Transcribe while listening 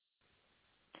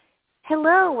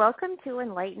Hello, welcome to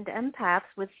Enlightened Empaths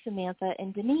with Samantha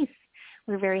and Denise.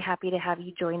 We're very happy to have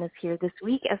you join us here this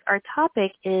week as our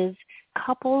topic is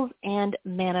couples and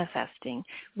manifesting.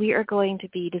 We are going to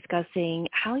be discussing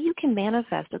how you can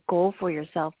manifest a goal for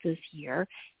yourself this year,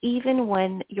 even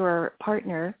when your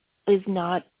partner is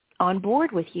not on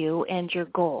board with you and your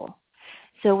goal.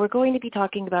 So we're going to be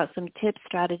talking about some tips,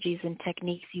 strategies, and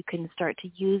techniques you can start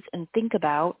to use and think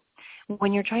about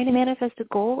when you're trying to manifest a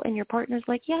goal and your partner's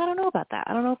like, yeah, I don't know about that.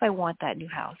 I don't know if I want that new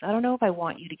house. I don't know if I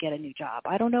want you to get a new job.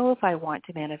 I don't know if I want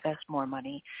to manifest more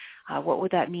money. What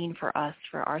would that mean for us,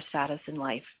 for our status in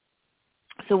life?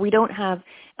 So we don't have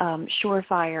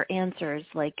surefire answers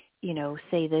like,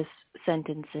 say this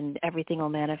sentence and everything will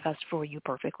manifest for you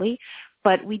perfectly.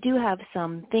 But we do have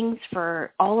some things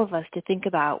for all of us to think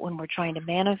about when we're trying to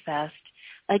manifest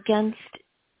against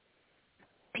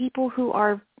people who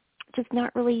are just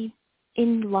not really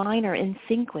in line or in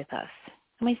sync with us.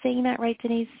 Am I saying that right,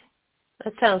 Denise?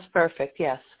 That sounds perfect,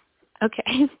 yes.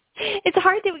 Okay. It's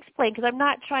hard to explain because I'm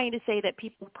not trying to say that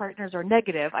people's partners are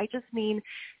negative. I just mean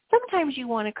sometimes you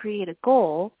want to create a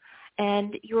goal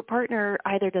and your partner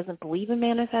either doesn't believe in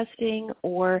manifesting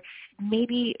or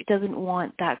maybe doesn't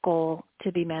want that goal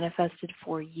to be manifested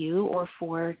for you or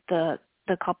for the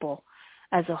couple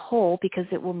as a whole because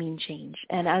it will mean change.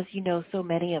 And as you know, so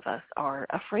many of us are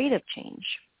afraid of change.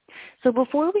 So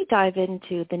before we dive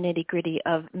into the nitty-gritty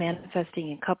of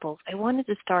manifesting in couples, I wanted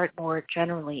to start more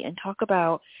generally and talk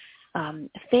about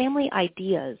family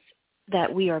ideas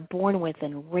that we are born with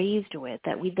and raised with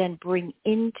that we then bring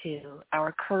into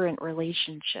our current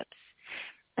relationships.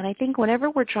 And I think whenever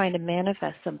we're trying to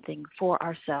manifest something for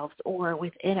ourselves or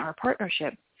within our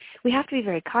partnership, we have to be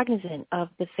very cognizant of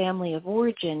the family of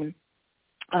origin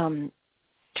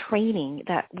training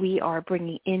that we are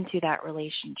bringing into that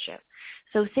relationship.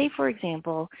 So say, for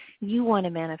example, you want to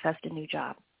manifest a new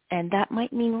job, and that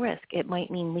might mean risk. It might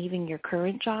mean leaving your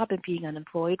current job and being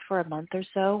unemployed for a month or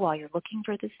so while you're looking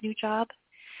for this new job.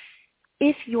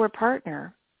 If your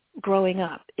partner growing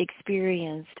up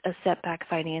experienced a setback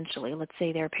financially, let's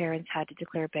say their parents had to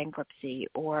declare bankruptcy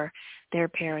or their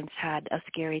parents had a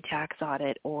scary tax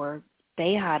audit or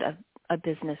they had a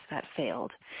business that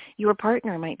failed, your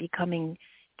partner might be coming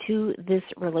to this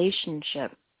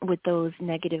relationship with those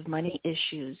negative money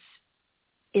issues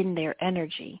in their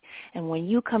energy. And when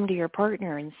you come to your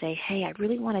partner and say, hey, I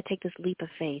really want to take this leap of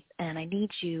faith and I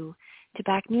need you to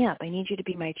back me up. I need you to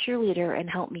be my cheerleader and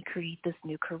help me create this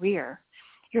new career.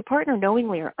 Your partner,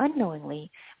 knowingly or unknowingly,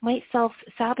 might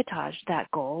self-sabotage that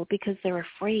goal because they're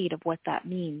afraid of what that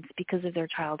means because of their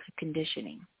childhood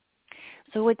conditioning.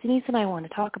 So what Denise and I want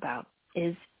to talk about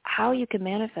is how you can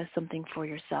manifest something for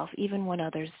yourself even when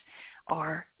others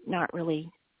are not really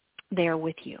there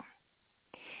with you.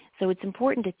 So it's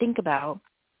important to think about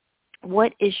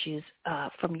what issues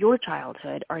from your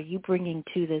childhood are you bringing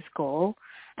to this goal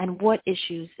and what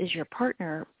issues is your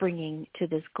partner bringing to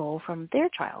this goal from their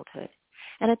childhood.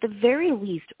 And at the very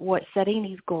least, what setting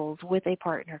these goals with a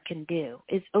partner can do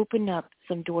is open up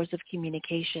some doors of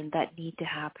communication that need to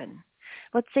happen.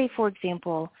 Let's say, for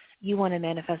example, you want to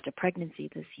manifest a pregnancy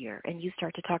this year and you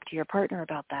start to talk to your partner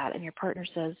about that and your partner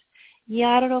says, yeah,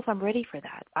 I don't know if I'm ready for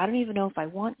that. I don't even know if I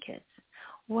want kids.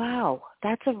 Wow,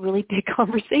 that's a really big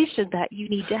conversation that you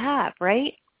need to have,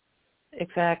 right?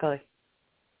 Exactly.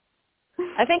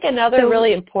 I think another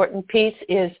really important piece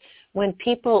is when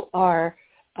people are,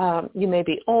 you may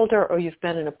be older or you've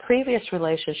been in a previous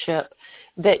relationship,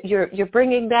 that you're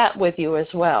bringing that with you as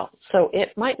well. So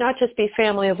it might not just be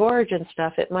family of origin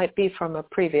stuff. It might be from a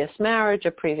previous marriage,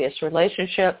 a previous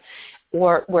relationship,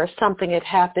 or where something had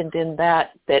happened in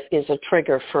that is a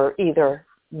trigger for either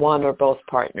one or both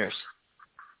partners.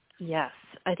 Yes,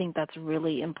 I think that's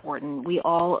really important. We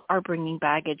all are bringing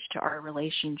baggage to our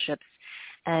relationships,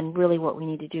 and really what we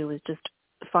need to do is just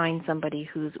find somebody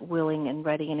who's willing and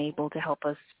ready and able to help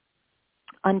us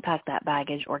unpack that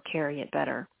baggage or carry it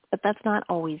better. But that's not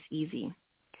always easy.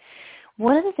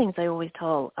 One of the things I always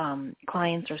tell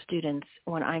clients or students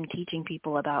when I'm teaching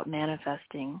people about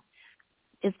manifesting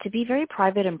is to be very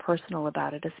private and personal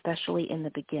about it, especially in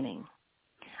the beginning.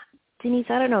 Denise,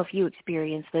 I don't know if you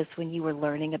experienced this when you were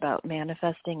learning about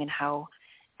manifesting and how,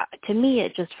 to me,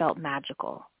 it just felt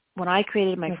magical. When I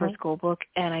created my first goal book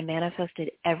and I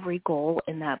manifested every goal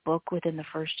in that book within the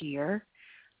first year,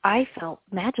 I felt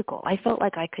magical. I felt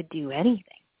like I could do anything.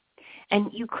 And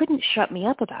you couldn't shut me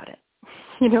up about it.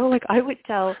 Like I would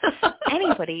tell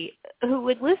anybody who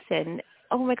would listen,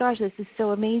 oh my gosh, this is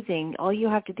so amazing. All you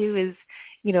have to do is,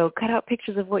 cut out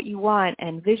pictures of what you want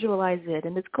and visualize it,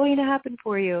 and it's going to happen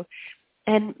for you.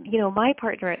 And, my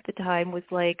partner at the time was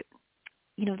like,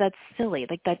 that's silly.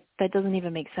 Like that doesn't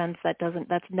even make sense.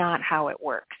 That's not how it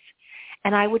works.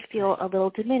 And I would feel a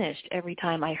little diminished every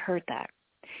time I heard that.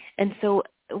 And so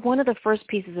one of the first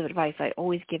pieces of advice I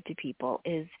always give to people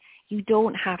is you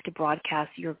don't have to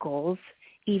broadcast your goals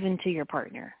even to your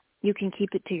partner. You can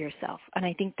keep it to yourself. And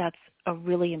I think that's a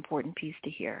really important piece to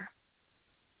hear.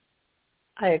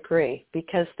 I agree,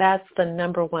 because that's the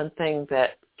number one thing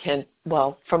that can,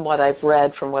 well, from what I've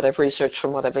read, from what I've researched,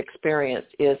 from what I've experienced,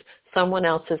 is someone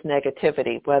else's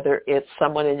negativity, whether it's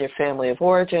someone in your family of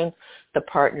origin, the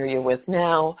partner you're with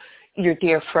now, your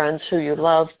dear friends who you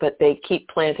love, but they keep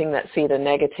planting that seed of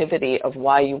negativity of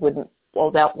why you wouldn't, well,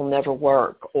 that will never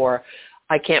work, or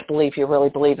I can't believe you really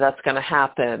believe that's going to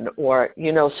happen, or,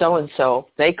 so-and-so,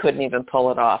 they couldn't even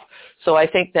pull it off. So I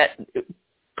think that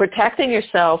protecting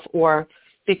yourself, or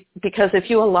because if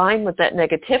you align with that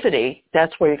negativity,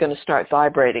 that's where you're going to start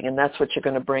vibrating, and that's what you're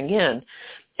going to bring in.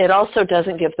 It also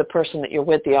doesn't give the person that you're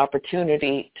with the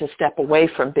opportunity to step away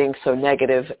from being so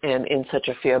negative and in such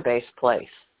a fear-based place.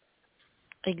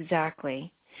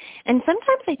 Exactly. And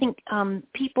sometimes I think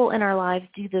people in our lives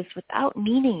do this without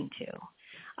meaning to.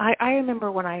 I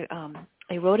remember when I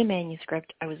wrote a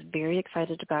manuscript, I was very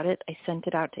excited about it. I sent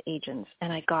it out to agents,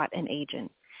 and I got an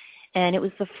agent. And it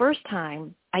was the first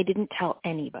time I didn't tell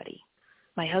anybody.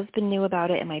 My husband knew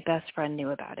about it, and my best friend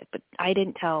knew about it. But I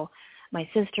didn't tell my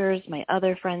sisters, my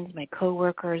other friends, my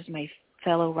coworkers, my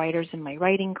fellow writers in my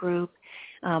writing group.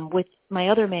 With my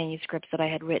other manuscripts that I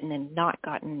had written and not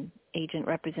gotten agent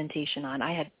representation on,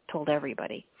 I had told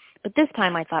everybody. But this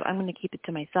time I thought, I'm going to keep it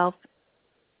to myself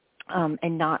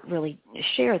and not really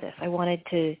share this. I wanted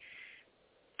to,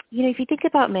 if you think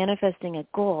about manifesting a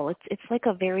goal, it's like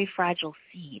a very fragile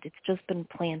seed. It's just been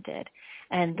planted,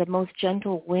 and the most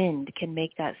gentle wind can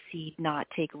make that seed not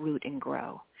take root and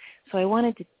grow. So I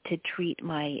wanted to treat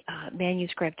my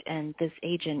manuscript and this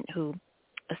agent who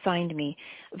assigned me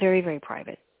very, very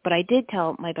private. But I did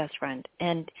tell my best friend,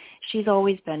 and she's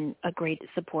always been a great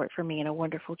support for me and a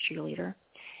wonderful cheerleader.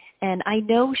 And I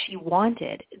know she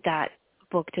wanted that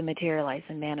book to materialize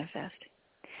and manifest.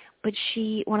 But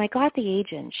when I got the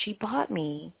agent, she bought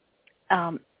me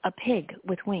a pig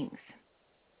with wings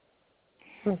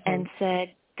and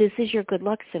said, "This is your good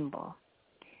luck symbol."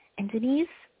 And Denise,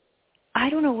 I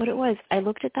don't know what it was. I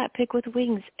looked at that pig with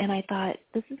wings and I thought,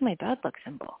 this is my bad luck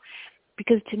symbol.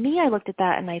 Because to me, I looked at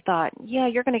that and I thought, yeah,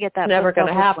 you're going to get that. Never going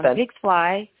to happen. When pigs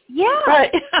fly. Yeah.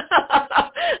 Right.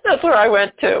 That's where I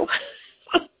went to.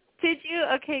 Did you?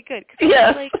 Okay, good.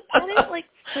 Yes. That is like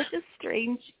such a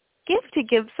strange gift to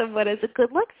give someone as a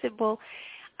good luck symbol.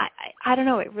 I don't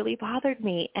know. It really bothered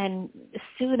me. And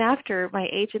soon after, my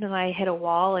agent and I hit a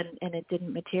wall and it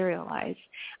didn't materialize.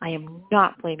 I am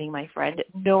not blaming my friend,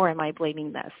 nor am I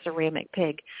blaming that ceramic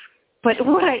pig. But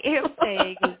what I am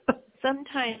saying is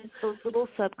sometimes those little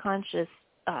subconscious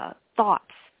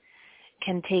thoughts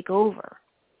can take over,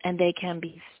 and they can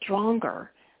be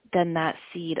stronger than that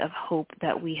seed of hope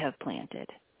that we have planted.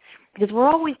 Because we're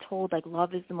always told,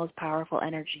 love is the most powerful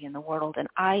energy in the world, and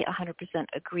I 100%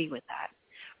 agree with that.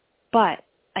 But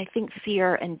I think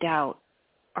fear and doubt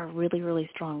are really, really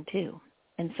strong too.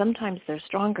 And sometimes they're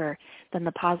stronger than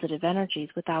the positive energies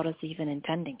without us even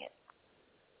intending it.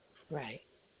 Right.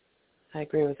 I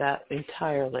agree with that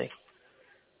entirely.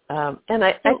 And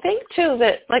I think, too,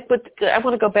 that, I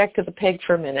want to go back to the pig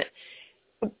for a minute.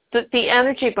 The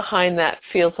energy behind that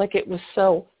feels like it was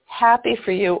so happy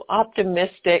for you,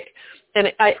 optimistic.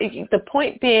 And the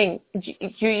point being,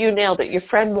 you nailed it. Your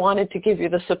friend wanted to give you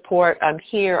the support. I'm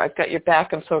here. I've got your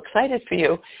back. I'm so excited for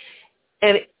you.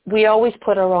 And we always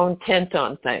put our own tint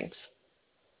on things.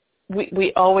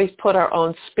 We always put our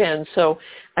own spin. So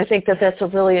I think that that's a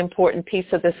really important piece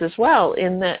of this as well,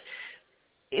 in that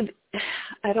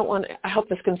I hope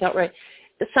this comes out right.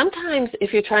 Sometimes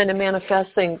if you're trying to manifest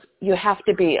things, you have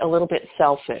to be a little bit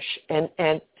selfish.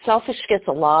 And selfish gets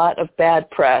a lot of bad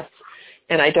press.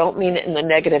 And I don't mean it in the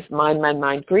negative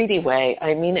mind, greedy way.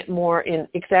 I mean it more in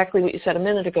exactly what you said a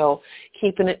minute ago,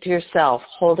 keeping it to yourself,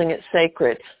 holding it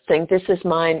sacred, saying this is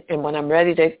mine, and when I'm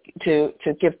ready to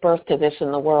give birth to this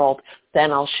in the world,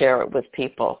 then I'll share it with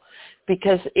people.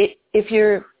 Because it's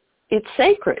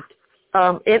sacred.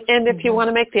 And if you want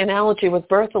to make the analogy with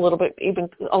birth a little bit, even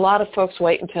a lot of folks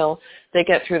wait until they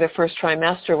get through their first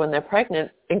trimester when they're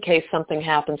pregnant in case something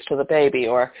happens to the baby,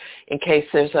 or in case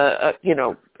there's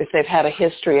if they've had a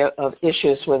history of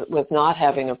issues with not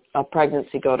having a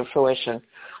pregnancy go to fruition.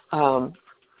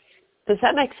 Does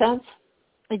that make sense?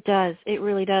 It does. It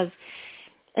really does.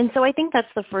 And so I think that's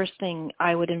the first thing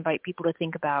I would invite people to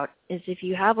think about is if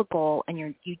you have a goal and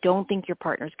you don't think your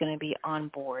partner's going to be on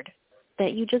board,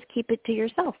 that you just keep it to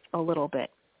yourself a little bit.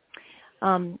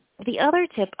 The other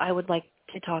tip I would like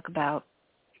to talk about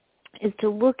is to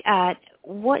look at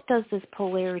what does this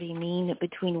polarity mean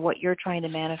between what you're trying to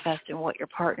manifest and what your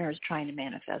partner is trying to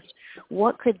manifest.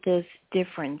 What could this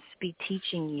difference be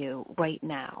teaching you right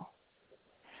now?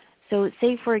 So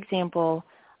say, for example,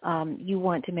 you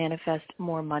want to manifest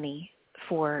more money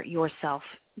for yourself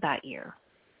that year,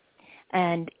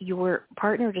 and your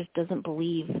partner just doesn't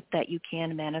believe that you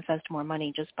can manifest more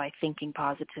money just by thinking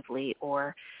positively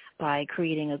or by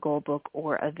creating a goal book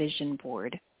or a vision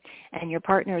board. And your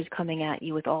partner is coming at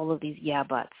you with all of these yeah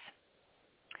buts.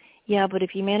 Yeah, but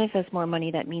if you manifest more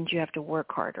money, that means you have to work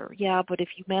harder. Yeah, but if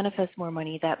you manifest more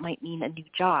money, that might mean a new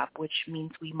job, which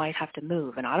means we might have to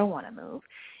move, and I don't want to move.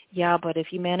 Yeah, but if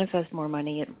you manifest more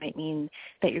money, it might mean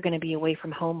that you're going to be away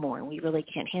from home more, and we really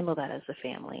can't handle that as a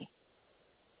family.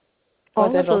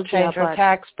 Or that it'll change our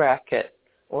tax bracket,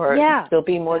 or there'll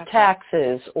be more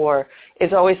taxes, or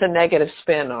it's always a negative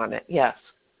spin on it. Yes.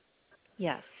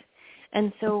 Yes.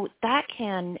 And so that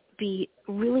can be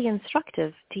really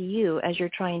instructive to you as you're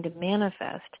trying to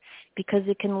manifest, because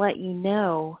it can let you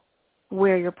know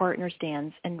where your partner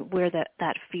stands and where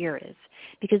that fear is.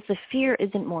 Because the fear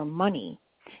isn't more money.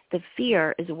 The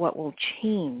fear is what will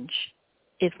change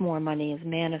if more money is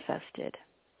manifested.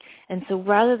 And so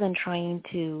rather than trying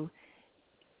to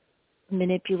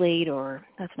manipulate, or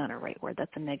that's not a right word,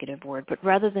 that's a negative word, but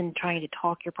rather than trying to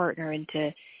talk your partner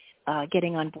into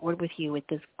getting on board with you with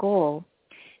this goal,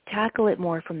 tackle it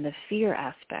more from the fear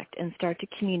aspect and start to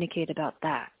communicate about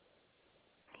that.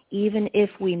 Even if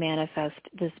we manifest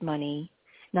this money,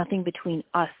 nothing between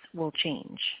us will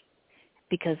change,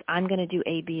 because I'm going to do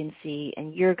A, B, and C,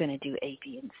 and you're going to do A,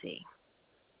 B, and C.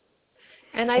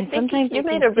 And I think you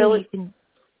made a really... Go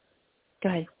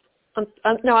ahead.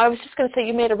 No, I was just going to say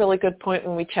you made a really good point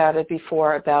when we chatted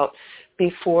before about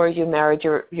before you married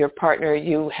your partner,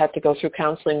 you had to go through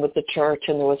counseling with the church,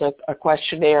 and there was a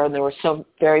questionnaire, and there were some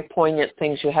very poignant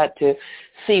things you had to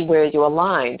see where you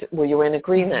aligned, where you were in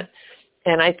agreement.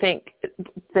 Mm-hmm. And I think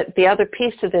that the other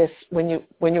piece to this, when you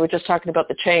were just talking about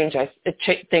the change,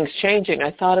 things changing,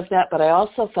 I thought of that, but I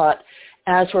also thought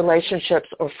as relationships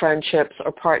or friendships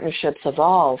or partnerships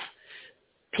evolve,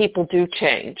 people do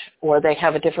change, or they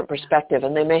have a different perspective,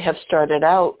 and they may have started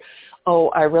out, oh,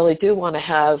 I really do want to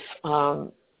have,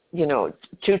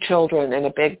 2 children and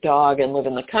a big dog and live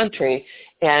in the country,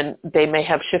 and they may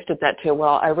have shifted that to,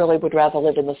 well, I really would rather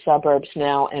live in the suburbs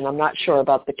now, and I'm not sure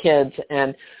about the kids,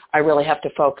 and I really have to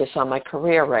focus on my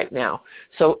career right now.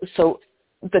 So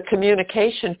the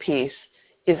communication piece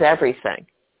is everything.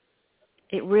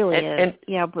 It really is.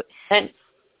 And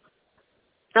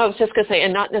I was just going to say,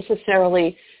 and not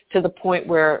necessarily to the point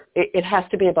where it has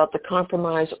to be about the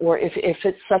compromise, or if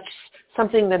it's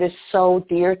something that is so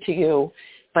dear to you,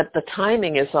 but the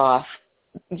timing is off,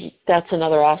 that's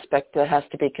another aspect that has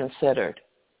to be considered.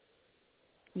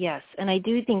 Yes, and I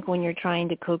do think when you're trying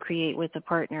to co-create with a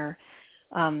partner,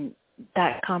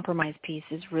 that compromise piece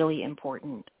is really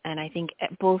important. And I think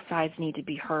both sides need to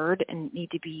be heard and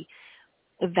need to be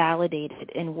validated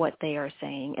in what they are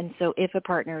saying. And so if a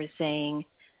partner is saying,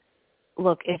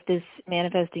 look, if this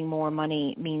manifesting more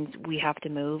money means we have to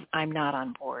move, I'm not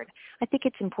on board, I think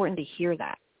it's important to hear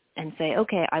that and say,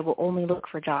 okay, I will only look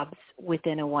for jobs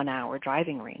within a 1-hour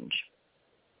driving range.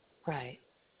 Right.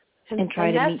 And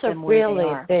try to meet them where they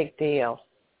are. That's a really big deal.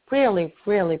 Really,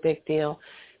 really big deal.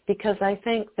 Because I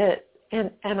think that,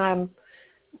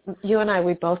 you and I,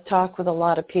 we both talk with a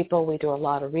lot of people. We do a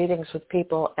lot of readings with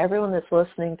people. Everyone that's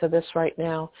listening to this right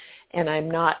now, and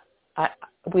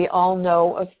we all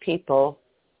know of people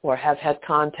or have had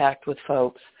contact with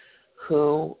folks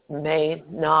who may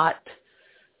not,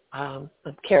 I'm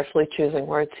carefully choosing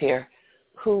words here,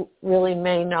 who really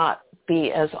may not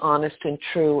be as honest and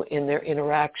true in their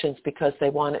interactions because they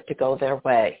want it to go their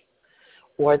way.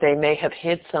 Or they may have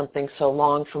hid something so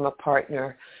long from a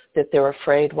partner that they're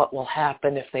afraid what will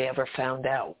happen if they ever found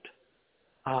out.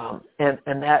 And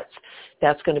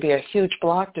that's going to be a huge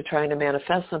block to trying to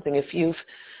manifest something. If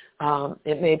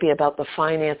it may be about the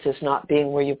finances not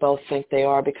being where you both think they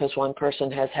are because one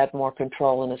person has had more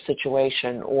control in a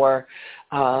situation, or,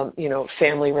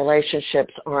 family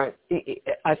relationships aren't.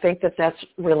 I think that's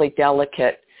really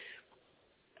delicate.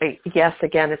 Yes,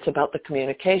 again, it's about the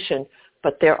communication,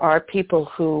 but there are people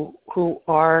who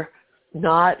are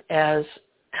not as,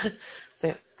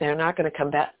 they're not going to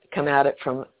come at it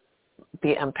from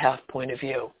the empath point of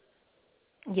view.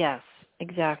 Yes,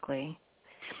 exactly.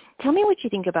 Tell me what you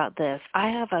think about this. I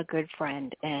have a good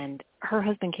friend, and her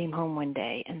husband came home one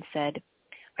day and said,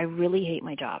 I really hate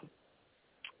my job.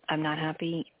 I'm not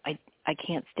happy. I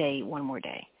can't stay one more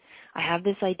day. I have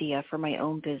this idea for my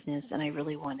own business, and I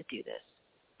really want to do this.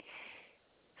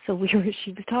 So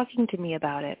she was talking to me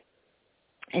about it,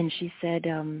 and she said,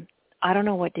 I don't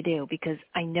know what to do because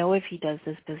I know if he does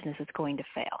this business, it's going to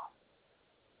fail.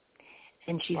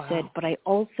 And she said, but I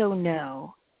also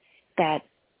know that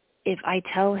if I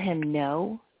tell him,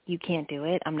 no, you can't do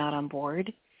it, I'm not on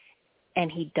board,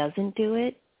 and he doesn't do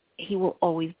it, he will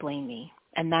always blame me.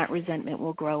 And that resentment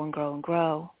will grow and grow and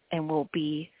grow and will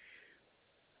be,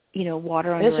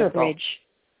 water under a bridge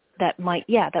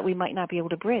that we might not be able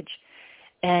to bridge.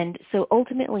 And so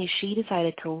ultimately she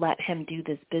decided to let him do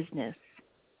this business,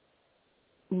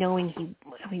 knowing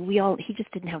he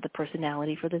just didn't have the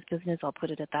personality for this business. I'll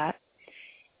put it at that.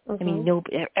 I mean,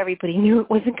 everybody knew it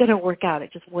wasn't going to work out.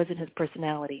 It just wasn't his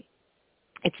personality.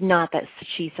 It's not that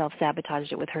she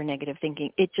self-sabotaged it with her negative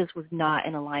thinking. It just was not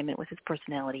in alignment with his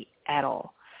personality at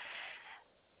all.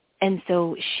 And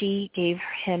so she gave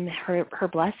him her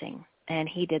blessing, and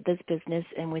he did this business,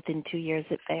 and within 2 years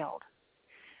it failed.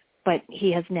 But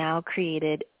he has now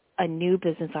created a new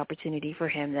business opportunity for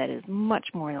him that is much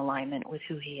more in alignment with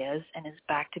who he is and is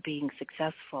back to being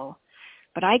successful.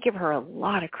 But I give her a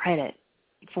lot of credit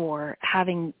for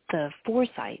having the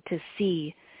foresight to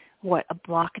see what a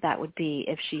block that would be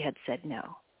if she had said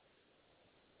no.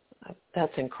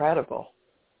 That's incredible.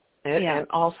 And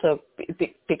also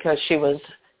because she was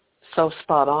so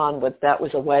spot on with that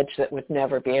was a wedge that would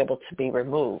never be able to be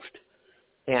removed.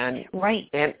 And right.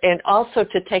 And also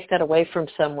to take that away from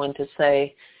someone to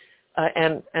say,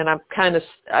 and I'm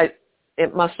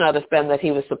it must not have been that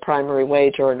he was the primary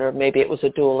wage earner, or maybe it was a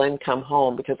dual income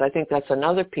home, because I think that's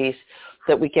another piece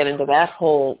that we get into that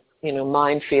whole,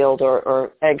 minefield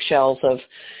or eggshells of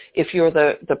if you're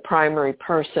the primary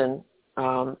person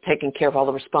taking care of all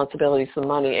the responsibilities, the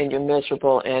money, and you're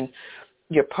miserable, and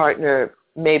your partner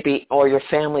maybe or your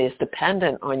family is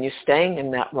dependent on you staying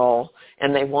in that role,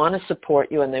 and they want to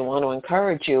support you and they want to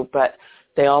encourage you, but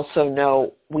they also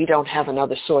know we don't have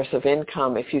another source of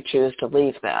income if you choose to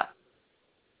leave that.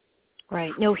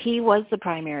 Right. No, he was the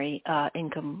primary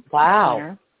income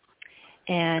earner.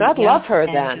 And God love her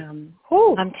then.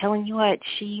 I'm telling you what,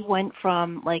 she went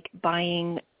from like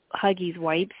buying Huggies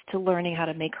wipes to learning how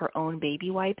to make her own baby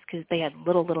wipes because they had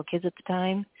little kids at the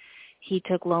time. He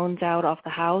took loans out off the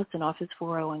house and off his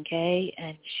 401k,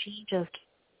 and she just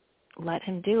let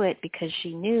him do it because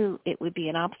she knew it would be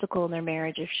an obstacle in their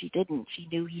marriage if she didn't. She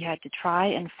knew he had to try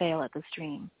and fail at this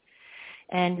dream.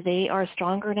 And they are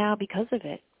stronger now because of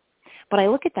it. But I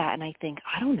look at that and I think,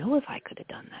 I don't know if I could have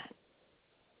done that.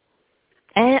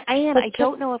 And I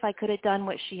don't know if I could have done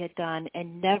what she had done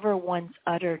and never once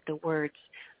uttered the words,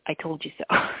 I told you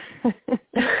so.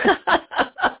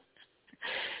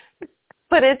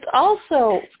 But it's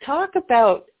also, talk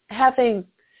about having,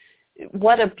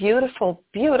 what a beautiful,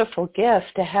 beautiful gift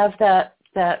to have that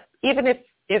even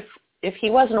if he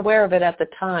wasn't aware of it at the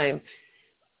time,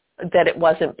 that it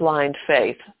wasn't blind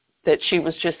faith, that she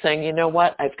was just saying, you know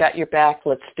what, I've got your back,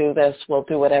 let's do this, we'll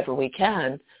do whatever we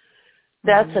can.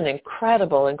 That's an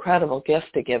incredible, incredible gift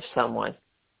to give someone.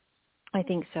 I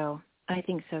think so. I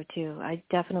think so too. I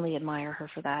definitely admire her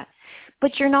for that.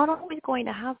 But you're not always going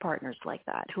to have partners like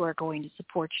that who are going to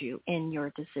support you in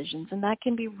your decisions, and that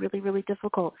can be really, really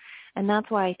difficult. And that's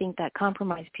why I think that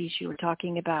compromise piece you were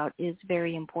talking about is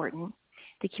very important.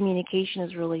 The communication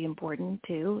is really important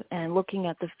too, and looking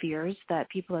at the fears that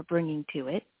people are bringing to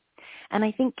it. And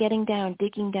I think digging down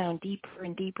deeper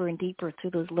and deeper and deeper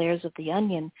through those layers of the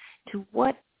onion to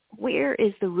where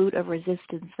is the root of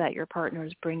resistance that your partner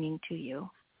is bringing to you.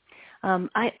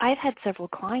 I've had several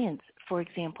clients, for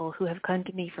example, who have come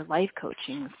to me for life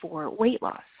coaching for weight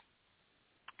loss.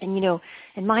 And,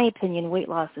 in my opinion, weight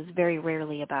loss is very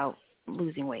rarely about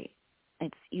losing weight.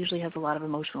 It usually has a lot of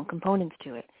emotional components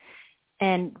to it.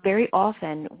 And very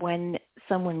often when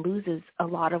someone loses a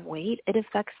lot of weight, it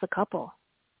affects the couple.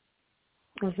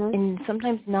 And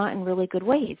sometimes not in really good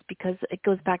ways, because it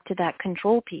goes back to that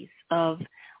control piece of,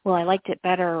 well, I liked it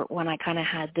better when I kind of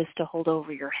had this to hold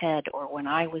over your head, or when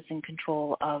I was in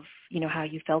control of, how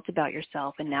you felt about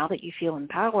yourself. And now that you feel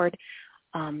empowered,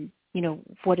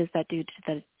 what does that do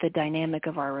to the dynamic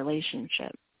of our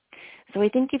relationship? So I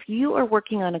think if you are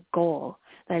working on a goal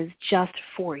that is just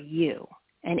for you,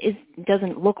 and it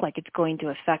doesn't look like it's going to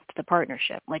affect the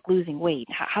partnership, like losing weight,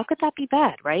 how could that be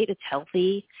bad, right? It's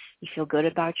healthy. You feel good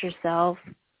about yourself.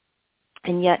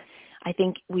 And yet I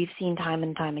think we've seen time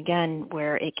and time again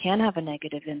where it can have a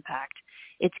negative impact.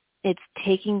 It's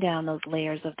taking down those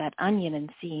layers of that onion and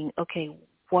seeing, okay,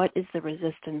 what is the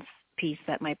resistance piece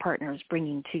that my partner is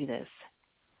bringing to this?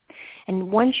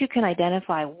 And once you can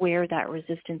identify where that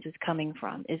resistance is coming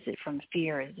from, is it from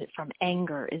fear? Is it from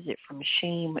anger? Is it from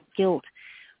shame, guilt?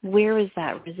 Where is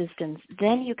that resistance?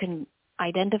 Then you can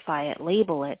identify it,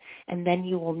 label it, and then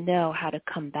you will know how to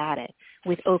combat it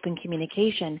with open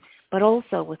communication, but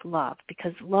also with love,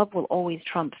 because love will always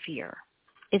trump fear.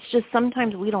 It's just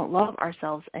sometimes we don't love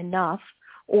ourselves enough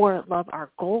or love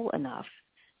our goal enough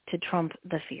to trump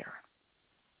the fear.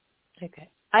 Okay.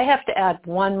 I have to add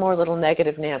one more little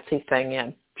negative Nancy thing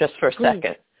in just for a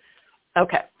second.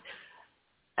 Okay.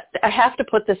 I have to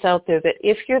put this out there that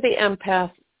if you're the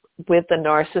empath with the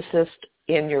narcissist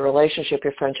in your relationship,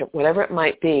 your friendship, whatever it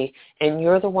might be, and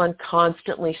you're the one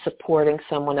constantly supporting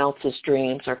someone else's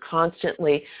dreams or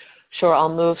constantly, sure,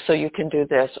 I'll move so you can do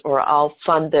this, or I'll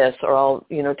fund this, or I'll,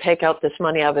 take out this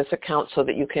money out of this account so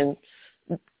that you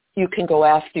can go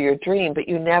after your dream, but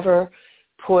you never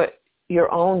put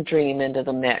your own dream into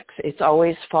the mix. It's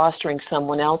always fostering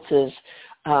someone else's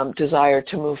desire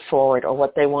to move forward or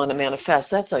what they want to manifest.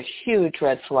 That's a huge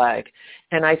red flag.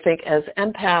 And I think as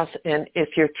empaths, and if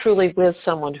you're truly with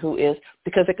someone who is,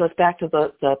 because it goes back to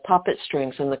the puppet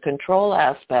strings and the control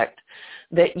aspect,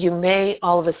 that you may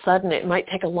all of a sudden, it might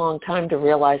take a long time to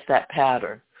realize that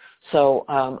pattern. So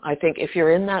I think if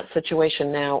you're in that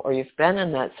situation now or you've been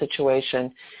in that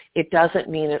situation, it doesn't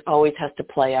mean it always has to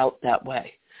play out that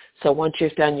way. So once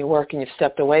you've done your work and you've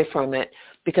stepped away from it,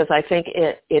 because I think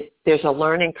there's a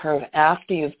learning curve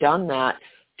after you've done that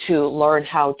to learn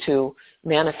how to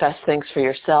manifest things for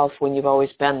yourself when you've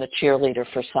always been the cheerleader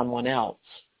for someone else.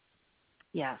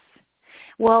 Yes.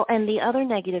 Well, and the other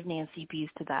negative Nancy piece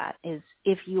to that is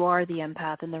if you are the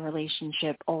empath in the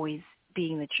relationship always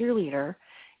being the cheerleader,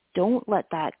 don't let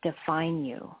that define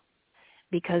you.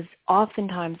 Because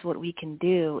oftentimes what we can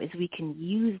do is we can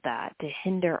use that to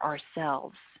hinder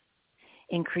ourselves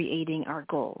in creating our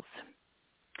goals.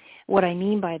 What I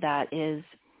mean by that is,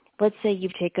 let's say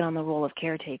you've taken on the role of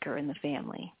caretaker in the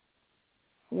family.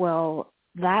 Well,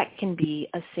 that can be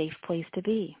a safe place to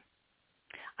be.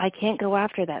 I can't go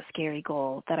after that scary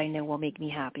goal that I know will make me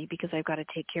happy because I've got to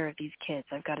take care of these kids.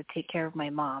 I've got to take care of my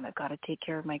mom. I've got to take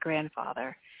care of my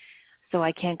grandfather. So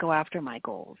I can't go after my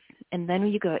goals. And then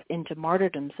you go into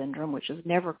martyrdom syndrome, which is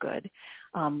never good,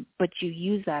 but you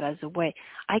use that as a way.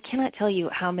 I cannot tell you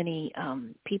how many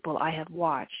people I have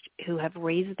watched who have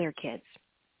raised their kids.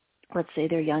 Let's say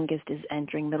their youngest is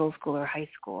entering middle school or high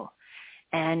school,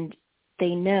 and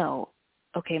they know,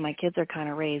 okay, my kids are kind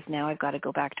of raised. Now I've got to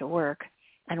go back to work.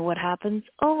 And what happens?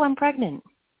 Oh, I'm pregnant.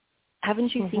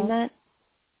 Haven't you seen that?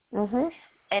 Mm-hmm.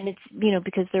 And it's,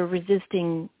 because they're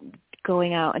resisting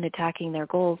going out and attacking their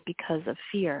goals because of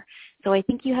fear. So I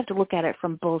think you have to look at it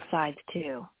from both sides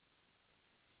too.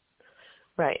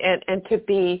 Right. And to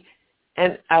be,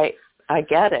 and I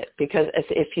get it, because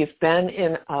if you've been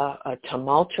in a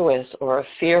tumultuous or a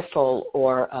fearful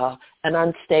or an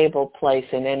unstable place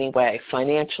in any way,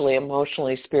 financially,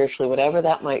 emotionally, spiritually, whatever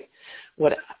that might,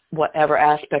 whatever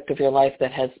aspect of your life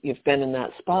that you've been in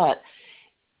that spot,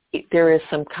 there is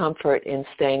some comfort in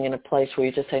staying in a place where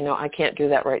you just say, no, I can't do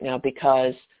that right now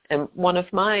because, and one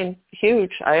of mine,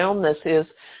 huge, I own this, is,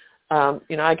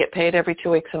 I get paid every 2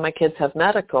 weeks and my kids have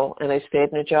medical, and I stayed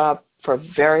in a job for a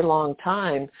very long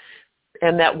time,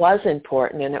 and that was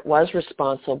important and it was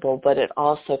responsible, but it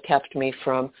also kept me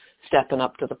from stepping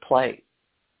up to the plate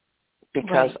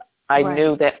because I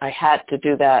knew that I had to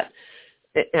do that,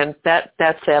 and that's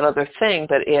that other thing,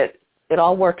 but it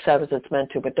all works out as it's meant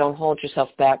to, but don't hold yourself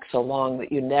back so long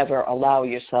that you never allow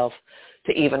yourself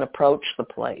to even approach the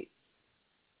plate.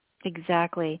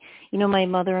 Exactly. My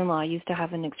mother-in-law used to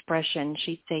have an expression.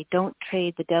 She'd say, don't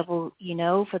trade the devil you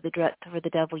know for the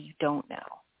devil you don't know.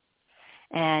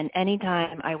 And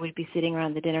anytime I would be sitting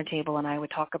around the dinner table and I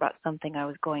would talk about something I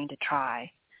was going to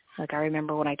try, like I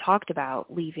remember when I talked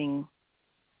about leaving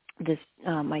this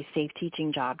my safe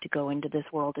teaching job to go into this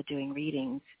world of doing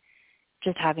readings,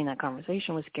 just having that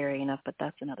conversation was scary enough, but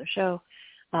that's another show.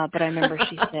 But I remember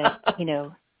she said,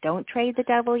 don't trade the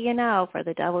devil you know for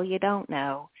the devil you don't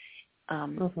know.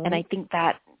 And I think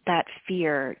that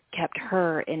fear kept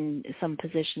her in some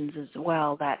positions as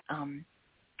well that,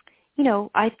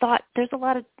 I thought there's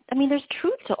there's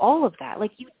truth to all of that.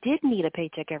 Like you did need a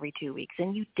paycheck every 2 weeks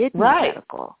and you did need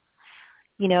medical,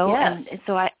 Yes. And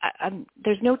so I'm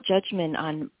there's no judgment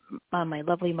on my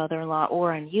lovely mother-in-law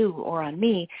or on you or on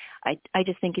me. I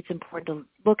just think it's important to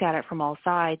look at it from all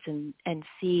sides and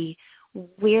see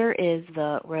where is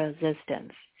the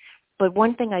resistance. But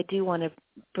one thing I do want to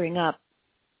bring up,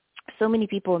 so many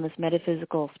people in this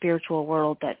metaphysical, spiritual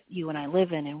world that you and I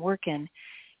live in and work in,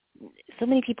 so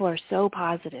many people are so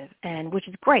positive, and which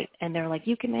is great. And they're like,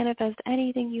 you can manifest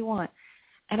anything you want.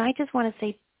 And I just want to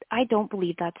say, I don't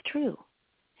believe that's true.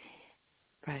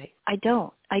 Right. I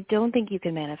don't think you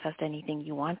can manifest anything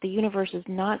you want. The universe is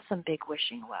not some big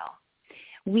wishing well.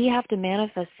 We have to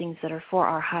manifest things that are for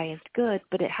our highest good,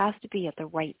 but it has to be at the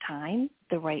right time,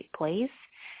 the right place.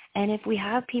 And if we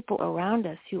have people around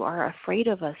us who are afraid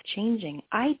of us changing,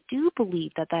 I do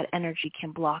believe that that energy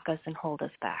can block us and hold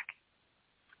us back.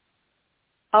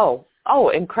 Oh,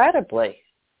 incredibly.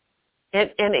 And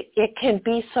it can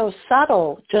be so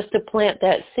subtle just to plant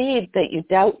that seed that you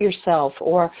doubt yourself,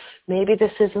 or maybe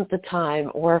this isn't the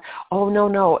time, or, oh,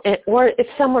 no. Or if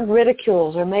someone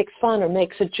ridicules or makes fun or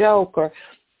makes a joke,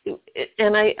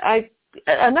 and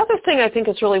another thing I think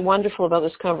is really wonderful about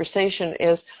this conversation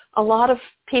is a lot of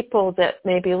people that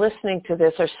may be listening to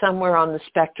this are somewhere on the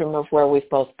spectrum of where we've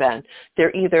both been.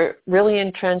 They're either really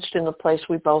entrenched in the place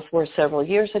we both were several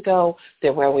years ago,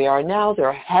 they're where we are now,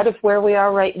 they're ahead of where we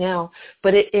are right now,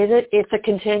 but it's a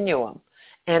continuum.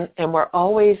 And we're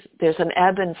always, there's an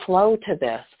ebb and flow to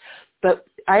this. But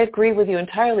I agree with you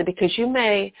entirely, because you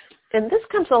may, and this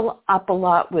comes up a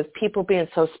lot with people being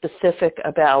so specific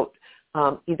about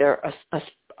either,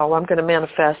 I'm going to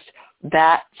manifest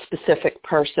that specific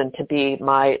person to be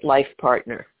my life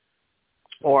partner,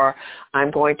 or I'm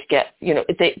going to get,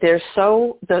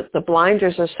 the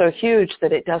blinders are so huge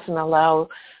that it doesn't allow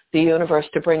the universe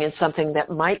to bring in something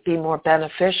that might be more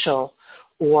beneficial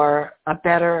or a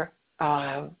better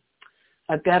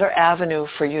avenue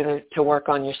for you to work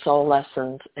on your soul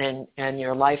lessons and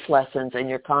your life lessons and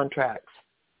your contracts.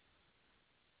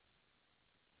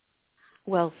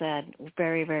 Well said.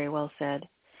 Very, very well said.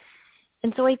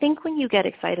 And so I think when you get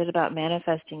excited about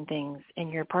manifesting things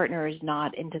and your partner is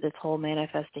not into this whole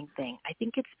manifesting thing, I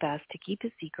think it's best to keep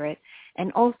a secret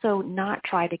and also not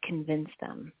try to convince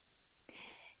them.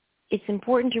 It's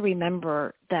important to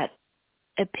remember that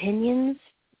opinions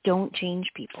don't change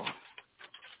people.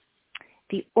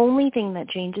 The only thing that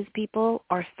changes people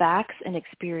are facts and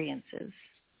experiences.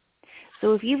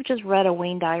 So if you've just read a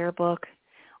Wayne Dyer book,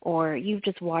 or you've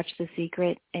just watched The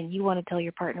Secret and you want to tell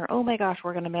your partner, oh my gosh,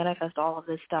 we're going to manifest all of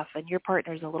this stuff, and your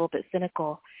partner's a little bit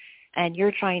cynical and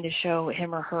you're trying to show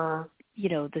him or her,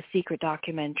 The Secret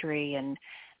documentary and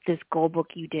this goal book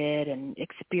you did and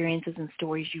experiences and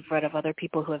stories you've read of other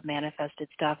people who have manifested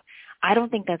stuff, I don't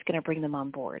think that's going to bring them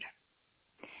on board.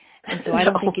 And so I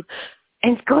don't think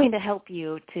it's going to help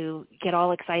you to get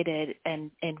all excited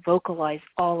and vocalize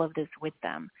all of this with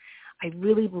them. I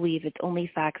really believe it's only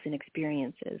facts and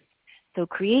experiences. So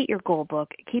create your goal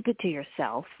book, keep it to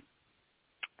yourself,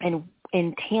 and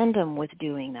in tandem with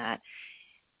doing that,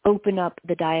 open up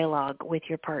the dialogue with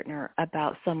your partner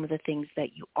about some of the things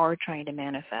that you are trying to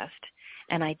manifest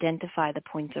and identify the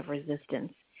points of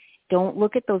resistance. Don't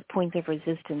look at those points of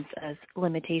resistance as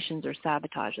limitations or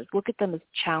sabotages. Look at them as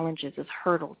challenges, as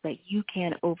hurdles that you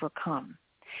can overcome.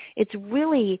 It's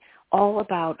really all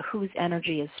about whose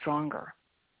energy is stronger.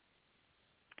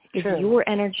 Is your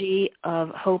energy of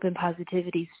hope and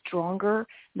positivity stronger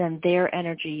than their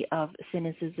energy of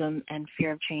cynicism and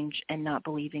fear of change and not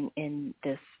believing in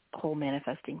this whole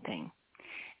manifesting thing?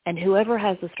 And whoever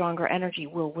has the stronger energy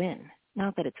will win.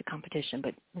 Not that it's a competition,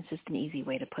 but it's just an easy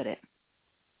way to put it.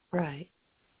 Right.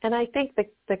 And I think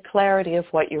the clarity of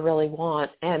what you really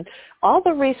want, and all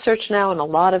the research now, and a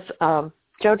lot of,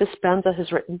 Joe Dispenza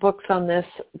has written books on this.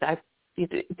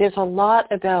 There's a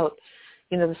lot about,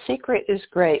 The Secret is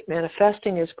great,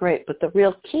 manifesting is great, but the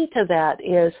real key to that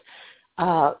is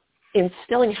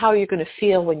instilling how you're going to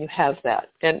feel when you have that.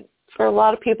 And for a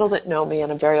lot of people that know me,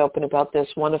 and I'm very open about this,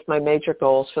 one of my major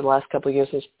goals for the last couple of years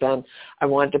has been I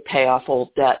wanted to pay off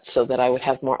old debt so that I would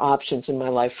have more options in my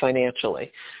life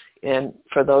financially. And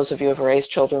for those of you who have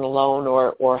raised children alone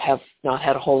or have not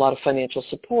had a whole lot of financial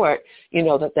support, you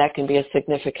know that can be a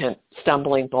significant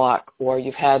stumbling block, or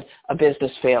you've had a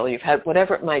business fail, you've had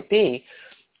whatever it might be.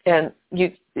 And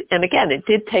again, it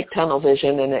did take tunnel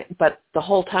vision, but the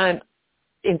whole time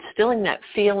instilling that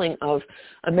feeling of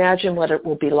imagine what it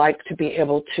will be like to be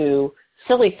able to,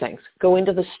 silly things, go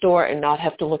into the store and not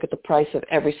have to look at the price of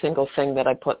every single thing that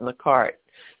I put in the cart,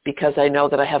 because I know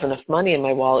that I have enough money in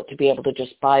my wallet to be able to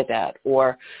just buy that,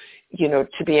 or, to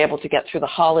be able to get through the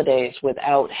holidays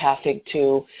without having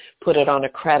to put it on a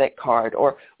credit card,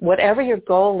 or whatever your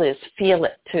goal is, feel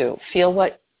it too. Feel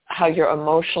how you're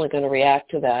emotionally going to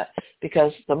react to that,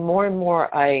 because the more and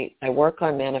more I work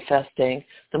on manifesting,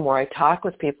 the more I talk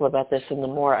with people about this, and the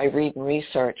more I read and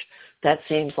research, that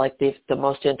seems like the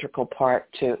most integral part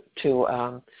to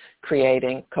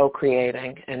creating,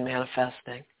 co-creating, and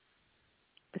manifesting.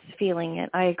 Just feeling it.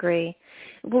 I agree.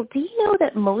 Well, do you know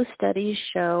that most studies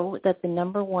show that the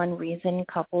number one reason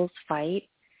couples fight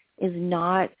is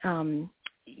not,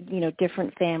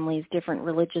 different families, different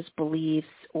religious beliefs,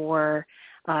 or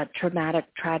traumatic,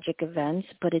 tragic events,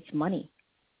 but it's money?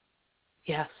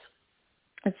 Yes.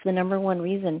 It's the number one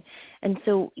reason. And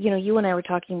so, you and I were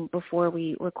talking before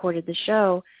we recorded the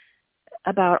show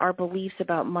about our beliefs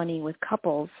about money with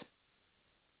couples.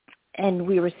 And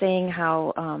we were saying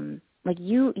how,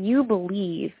 you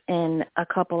believe in a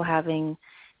couple having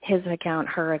his account,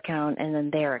 her account, and then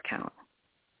their account.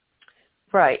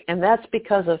 Right. And that's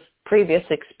because of previous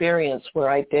experience where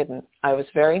I didn't. I was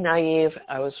very naive.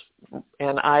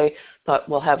 And I thought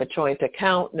we'll have a joint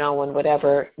account. No one would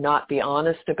ever not be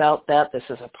honest about that. This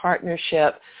is a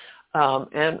partnership.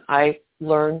 And I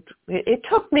learned, it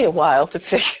took me a while to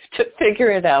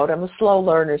figure it out. I'm a slow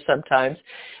learner sometimes.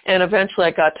 And eventually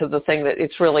I got to the thing that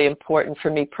it's really important for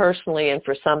me personally and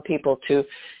for some people to,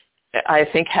 I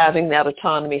think having that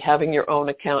autonomy, having your own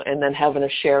account, and then having a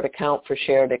shared account for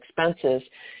shared expenses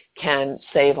can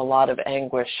save a lot of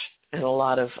anguish and a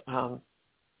lot of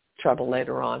trouble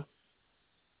later on.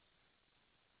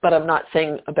 But I'm not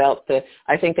saying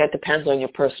I think that depends on your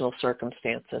personal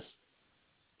circumstances.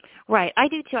 Right. I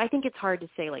do too. I think it's hard to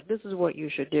say, this is what you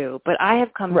should do. But I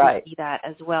have come to see that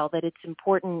as well, that it's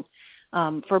important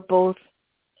for both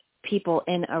people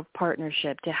in a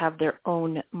partnership to have their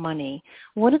own money.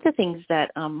 One of the things that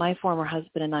my former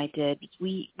husband and I did,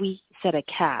 we set a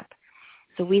cap.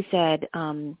 So we said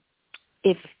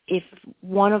if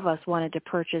one of us wanted to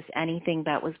purchase anything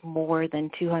that was more than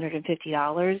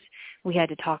 $250, we had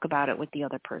to talk about it with the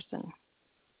other person.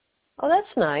 Oh, that's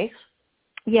nice.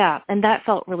 Yeah, and that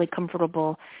felt really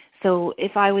comfortable. So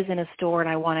if I was in a store and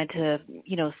I wanted to,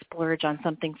 splurge on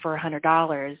something for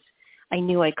 $100, I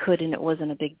knew I could and it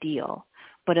wasn't a big deal.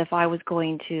 But if I was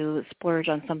going to splurge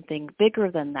on something bigger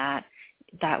than that,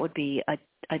 that would be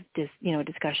a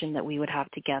discussion that we would have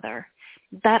together.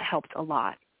 That helped a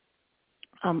lot.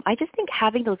 I just think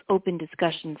having those open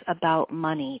discussions about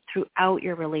money throughout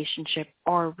your relationship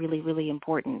are really, really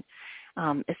important,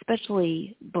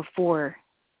 especially before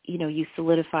you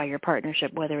solidify your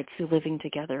partnership, whether it's through living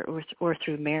together or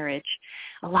through marriage.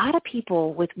 A lot of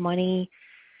people with money,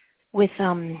 with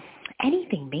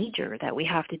anything major that we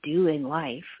have to do in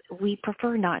life, we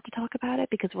prefer not to talk about it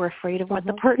because we're afraid of what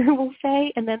the partner will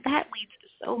say, and then that leads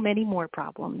to so many more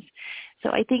problems. So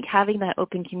I think having that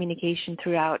open communication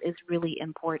throughout is really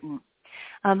important.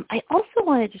 I also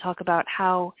wanted to talk about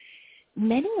how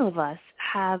many of us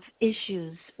have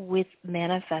issues with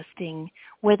manifesting,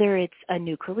 whether it's a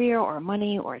new career or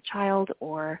money or a child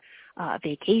or a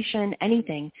vacation,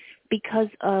 anything, because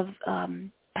of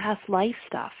past life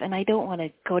stuff. And I don't want to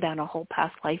go down a whole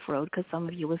past life road because some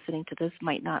of you listening to this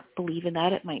might not believe in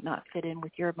that. It might not fit in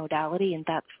with your modality, and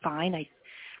that's fine.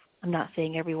 I'm not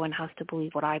saying everyone has to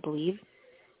believe what I believe.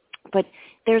 But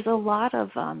there's a lot of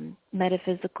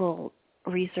metaphysical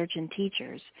research and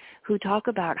teachers who talk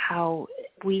about how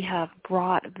we have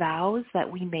brought vows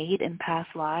that we made in past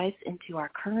lives into our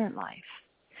current life.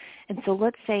 And so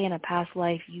let's say in a past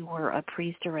life you were a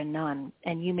priest or a nun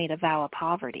and you made a vow of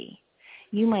poverty.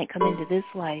 You might come into this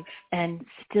life and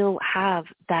still have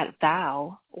that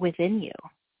vow within you.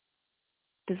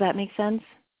 Does that make sense?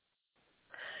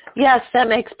 Yes, that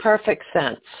makes perfect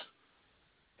sense.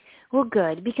 Well,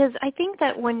 good, because I think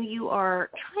that when you are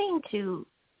trying to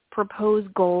propose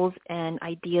goals and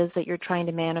ideas that you're trying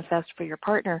to manifest for your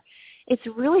partner, it's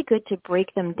really good to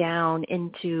break them down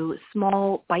into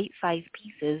small bite-sized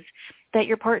pieces that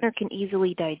your partner can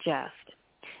easily digest.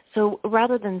 So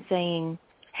rather than saying,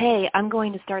 hey, I'm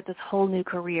going to start this whole new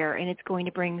career and it's going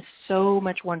to bring so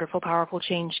much wonderful, powerful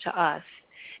change to us,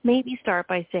 maybe start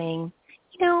by saying,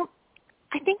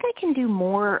 I think I can do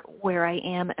more where I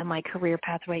am in my career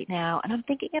path right now, and I'm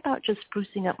thinking about just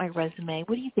sprucing up my resume.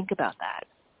 What do you think about that?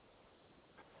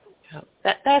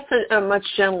 That's a much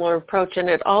gentler approach, and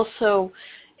it also,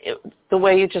 the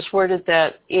way you just worded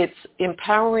that, it's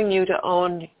empowering you to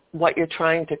own what you're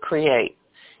trying to create.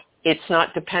 It's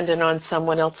not dependent on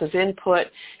someone else's input.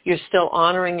 You're still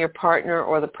honoring your partner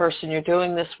or the person you're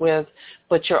doing this with,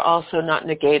 but you're also not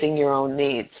negating your own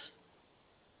needs.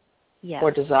 Yes,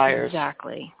 or desires.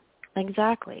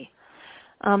 Exactly.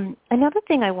 Another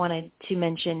thing I wanted to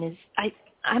mention is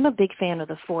I'm a big fan of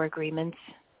the 4 Agreements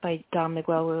by Don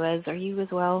Miguel Ruiz. Are you as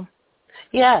well?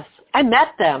 Yes, I met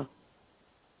them.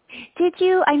 Did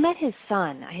you? I met his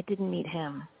son. I didn't meet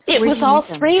him. It was all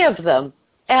 3 of them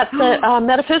at the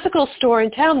metaphysical store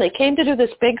in town. They came to do this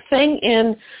big thing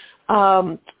in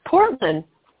Portland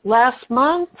last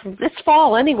month, this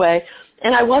fall anyway,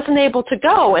 and I wasn't able to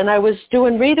go, and I was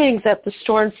doing readings at the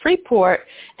store in Freeport,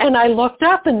 and I looked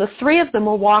up, and the 3 of them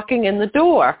were walking in the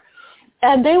door.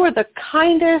 And they were the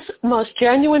kindest, most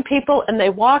genuine people, and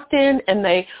they walked in, and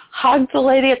they hugged the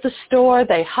lady at the store.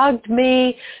 They hugged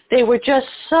me. They were just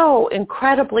so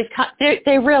incredibly kind.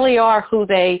 They really are who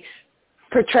they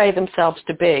portray themselves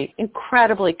to be.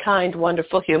 Incredibly kind,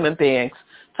 wonderful human beings.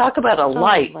 Talk about a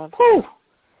light. Whew.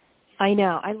 I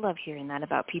know. I love hearing that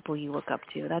about people you look up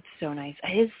to. That's so nice.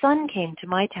 His son came to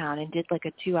my town and did like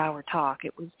a 2-hour talk.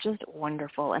 It was just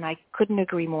wonderful, and I couldn't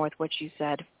agree more with what you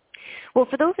said. Well,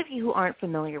 for those of you who aren't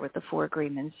familiar with the 4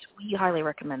 Agreements, we highly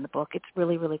recommend the book. It's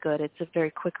really, really good. It's a very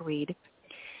quick read.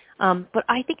 But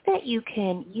I think that you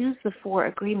can use the 4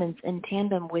 Agreements in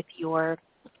tandem with your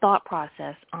thought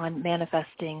process on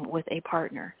manifesting with a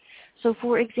partner. So,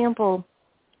 for example,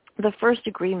 the first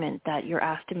agreement that you're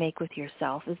asked to make with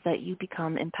yourself is that you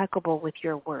become impeccable with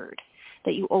your word,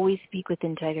 that you always speak with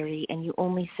integrity and you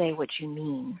only say what you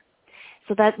mean.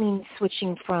 So that means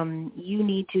switching from you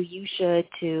need to, you should,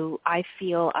 to I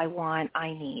feel, I want,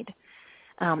 I need,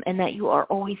 and that you are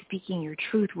always speaking your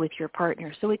truth with your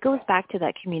partner. So it goes back to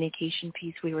that communication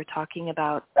piece we were talking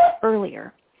about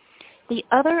earlier. The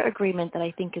other agreement that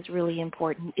I think is really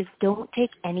important is don't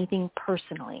take anything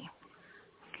personally.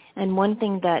 And one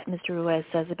thing that Mr. Ruiz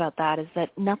says about that is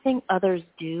that nothing others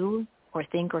do or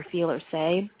think or feel or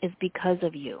say is because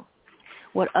of you.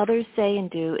 What others say and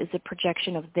do is a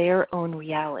projection of their own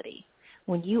reality.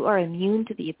 When you are immune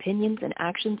to the opinions and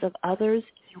actions of others,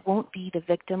 you won't be the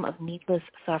victim of needless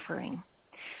suffering.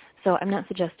 So I'm not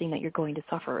suggesting that you're going to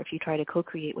suffer if you try to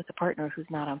co-create with a partner who's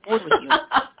not on board with you.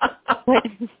 But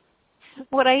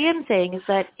what I am saying is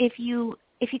that if you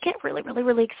get really, really,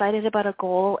 really excited about a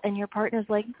goal and your partner's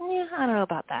like, I don't know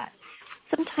about that,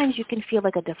 sometimes you can feel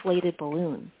like a deflated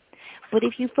balloon. But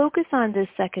if you focus on this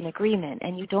second agreement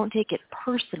and you don't take it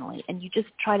personally and you just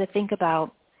try to think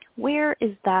about where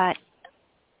is that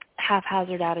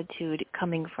haphazard attitude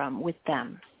coming from with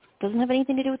them? Doesn't have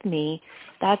anything to do with me.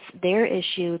 That's their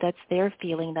issue. That's their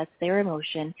feeling. That's their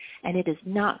emotion. And it is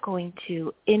not going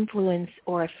to influence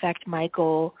or affect my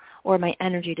goal or my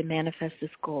energy to manifest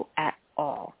this goal at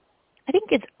all. I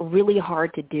think it's really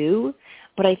hard to do,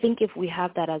 but I think if we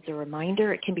have that as a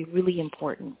reminder, it can be really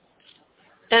important.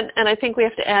 And I think we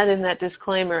have to add in that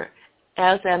disclaimer,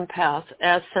 as empaths,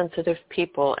 as sensitive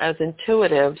people, as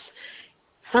intuitives,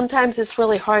 sometimes it's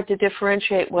really hard to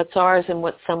differentiate what's ours and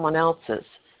what's someone else's.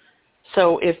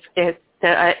 So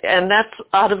and that's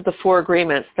out of the 4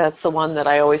 agreements, that's the one that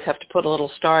I always have to put a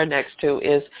little star next to,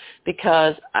 is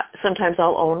because sometimes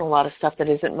I'll own a lot of stuff that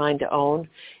isn't mine to own.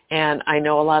 And I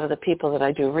know a lot of the people that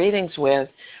I do readings with,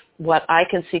 what I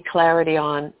can see clarity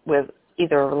on with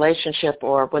either a relationship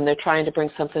or when they're trying to bring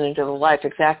something into their life,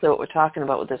 exactly what we're talking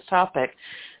about with this topic,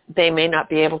 they may not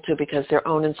be able to because they're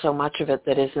owning so much of it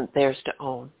that isn't theirs to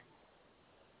own.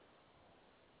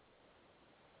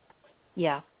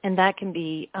 Yeah, and that can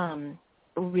be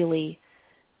really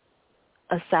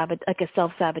a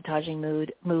self-sabotaging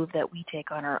move that we take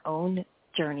on our own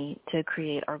journey to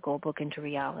create our goal book into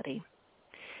reality.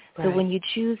 Right. So when you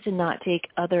choose to not take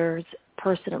others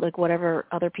personal, like whatever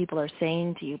other people are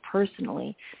saying to you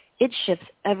personally, it shifts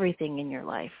everything in your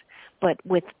life. But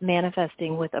with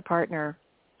manifesting with a partner,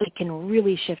 it can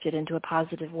really shift it into a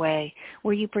positive way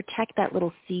where you protect that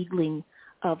little seedling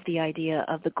of the idea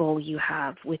of the goal you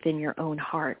have within your own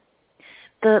heart.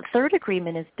 The third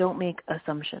agreement is don't make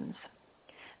assumptions.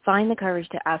 Find the courage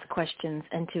to ask questions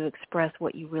and to express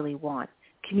what you really want.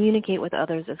 Communicate with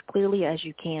others as clearly as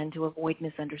you can to avoid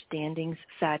misunderstandings,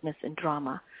 sadness, and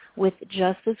drama. With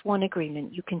just this one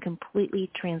agreement, you can completely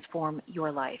transform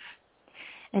your life.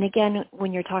 And again,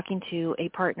 when you're talking to a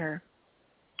partner,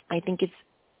 I think it's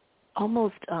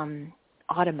almost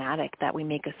automatic that we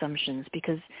make assumptions,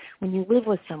 because when you live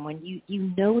with someone,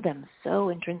 you know them so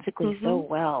intrinsically so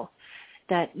well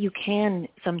that you can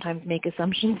sometimes make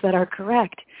assumptions that are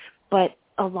correct, but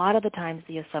a lot of the times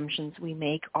the assumptions we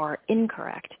make are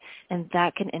incorrect, and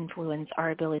that can influence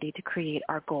our ability to create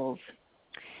our goals.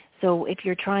 So if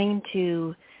you're trying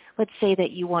to, let's say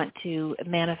that you want to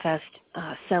manifest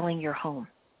selling your home,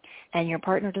 and your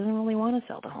partner doesn't really want to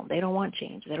sell the home. They don't want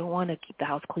change. They don't want to keep the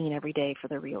house clean every day for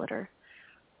the realtor.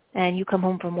 And you come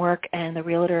home from work and the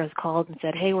realtor has called and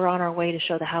said, hey, we're on our way to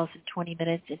show the house in 20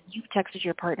 minutes. And you've texted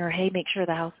your partner, hey, make sure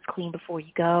the house is clean before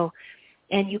you go.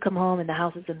 And you come home and the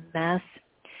house is a mess.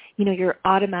 You know, your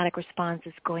automatic response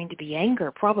is going to be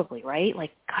anger probably, right?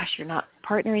 Like, gosh, you're not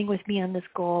partnering with me on this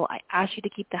goal. I asked you to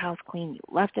keep the house clean. You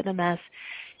left it a mess.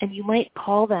 And you might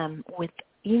call them with,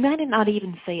 you might not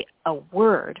even say a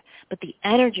word, but the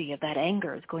energy of that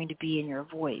anger is going to be in your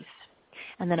voice.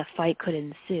 And then a fight could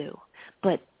ensue.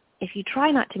 But if you try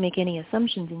not to make any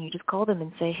assumptions and you just call them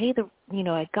and say, hey,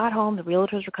 I got home, the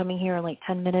realtors were coming here in like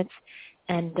 10 minutes,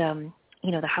 and,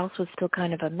 the house was still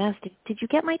kind of a mess. Did you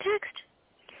get my text?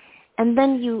 And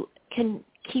then you can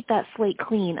keep that slate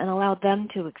clean and allow them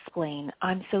to explain,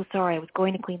 I'm so sorry, I was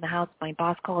going to clean the house. My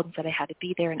boss called and said I had to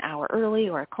be there an hour early,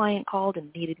 or a client called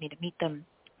and needed me to meet them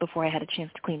before I had a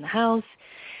chance to clean the house.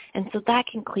 And so that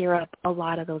can clear up a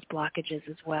lot of those blockages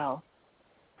as well.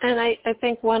 And I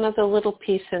think one of the little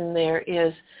piece in there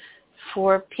is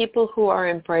for people who are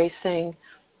embracing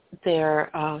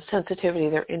their sensitivity,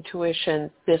 their intuition,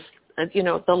 this,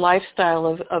 the lifestyle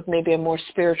of maybe a more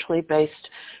spiritually based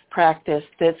practice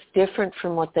that's different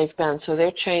from what they've been. So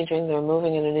they're changing, they're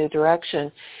moving in a new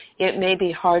direction. It may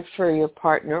be hard for your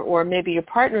partner, or maybe your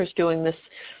partner is doing this,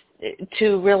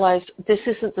 to realize this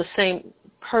isn't the same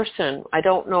person. I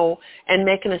don't know, and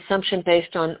make an assumption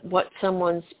based on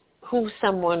who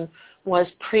someone was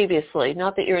previously.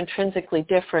 Not that you're intrinsically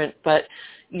different, but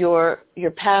your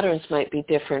patterns might be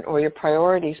different, or your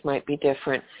priorities might be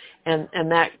different, and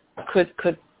that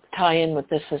could tie in with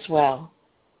this as well.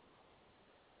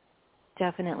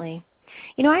 Definitely.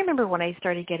 I remember when I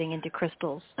started getting into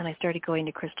crystals, and I started going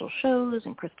to crystal shows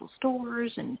and crystal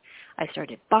stores, and I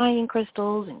started buying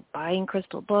crystals and buying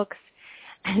crystal books.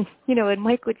 And, and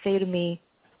Mike would say to me,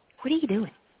 what are you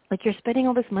doing? Like, you're spending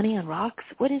all this money on rocks?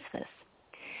 What is this?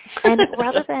 And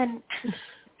rather than,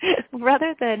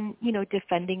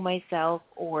 defending myself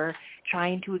or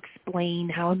trying to explain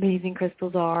how amazing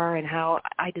crystals are and how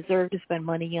I deserve to spend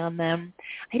money on them,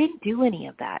 I didn't do any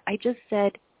of that. I just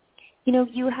said,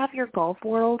 you have your golf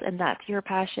world, and that's your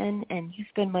passion, and you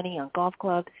spend money on golf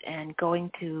clubs and going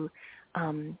to,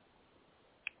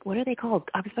 what are they called?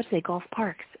 I was about to say golf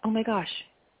parks. Oh, my gosh.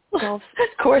 Golf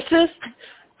courses?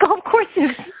 Golf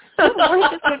courses. The word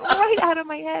just went right out of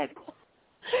my head.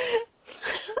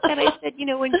 And I said,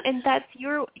 and that's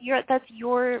that's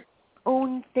your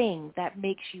own thing that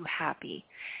makes you happy.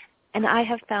 And I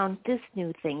have found this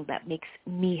new thing that makes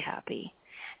me happy.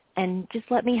 And just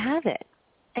let me have it.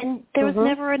 And there was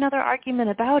never another argument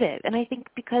about it. And I think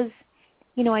because,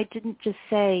 I didn't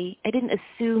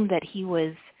assume that he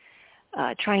was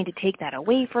trying to take that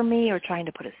away from me or trying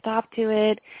to put a stop to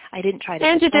it. I didn't try to.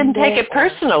 And you didn't take it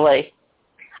personally.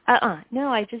 No,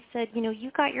 I just said,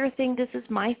 you got your thing, this is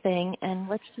my thing, and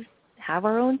let's just have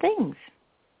our own things.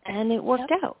 And it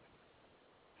worked out.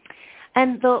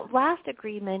 And the last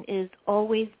agreement is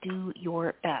always do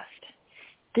your best.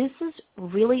 This is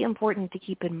really important to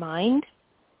keep in mind,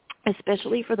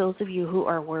 especially for those of you who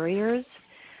are worriers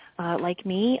like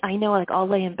me. I know, I'll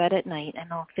lay in bed at night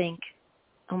and I'll think,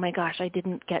 oh my gosh, I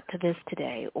didn't get to this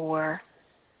today. Or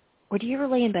do you ever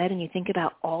lay in bed and you think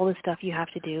about all the stuff you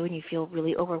have to do and you feel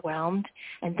really overwhelmed,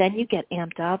 and then you get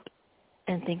amped up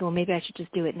and think, well, maybe I should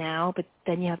just do it now, but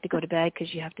then you have to go to bed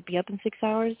because you have to be up in 6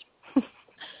 hours?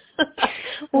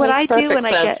 What I do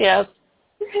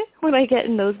when I get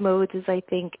in those modes is I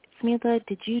think, Samantha,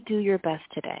 did you do your best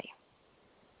today?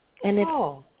 And if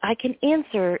I can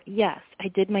answer, yes, I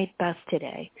did my best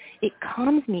today, it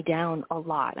calms me down a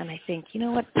lot. And I think, you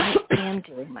know what, I am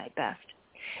doing my best.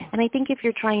 And I think if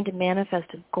you're trying to manifest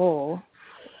a goal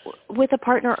with a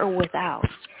partner or without,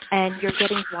 and you're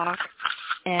getting blocked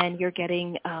and you're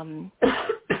getting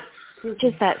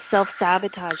just that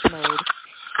self-sabotage mode,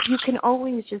 you can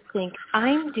always just think,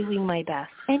 I'm doing my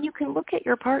best. And you can look at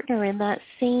your partner in that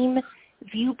same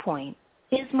viewpoint.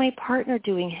 Is my partner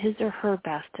doing his or her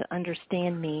best to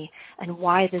understand me and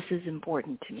why this is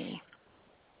important to me?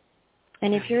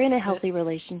 And if you're in a healthy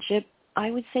relationship, I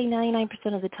would say 99%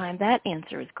 of the time that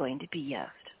answer is going to be yes.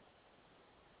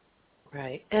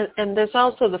 Right. And there's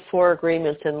also the 4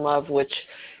 agreements in love, which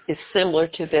is similar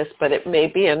to this, but it may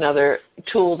be another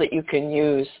tool that you can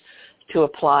use to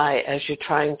apply as you're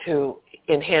trying to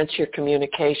enhance your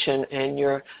communication and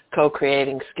your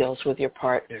co-creating skills with your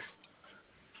partner.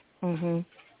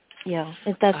 Yeah,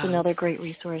 that's another great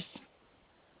resource.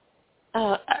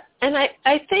 And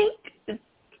I think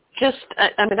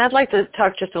I'd like to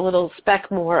talk just a little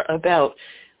speck more about,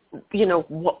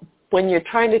 when you're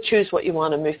trying to choose what you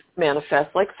want to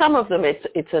manifest. Like some of them,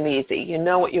 it's an easy. You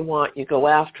know what you want, you go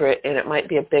after it, and it might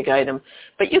be a big item.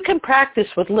 But you can practice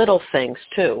with little things,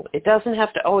 too. It doesn't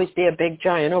have to always be a big,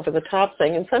 giant, over-the-top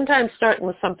thing. And sometimes starting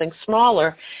with something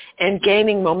smaller and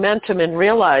gaining momentum and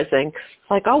realizing,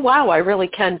 like, oh, wow, I really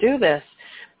can do this.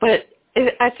 But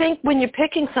I think when you're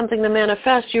picking something to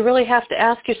manifest, you really have to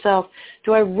ask yourself,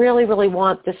 do I really, really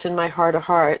want this in my heart of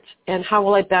hearts? And how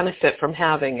will I benefit from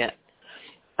having it?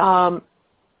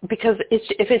 Because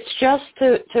if it's just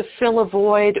to fill a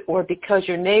void, or because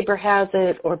your neighbor has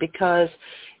it, or because,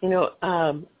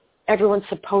 everyone's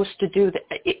supposed to do that,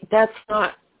 that's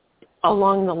not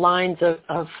along the lines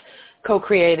of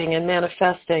co-creating and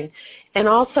manifesting. And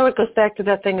also it goes back to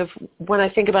that thing of, when I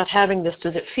think about having this,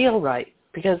 does it feel right?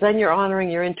 because then you're honoring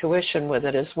your intuition with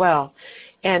it as well.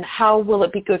 And how will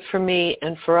it be good for me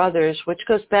and for others, which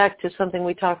goes back to something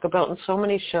we talk about in so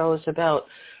many shows about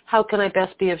how can I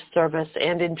best be of service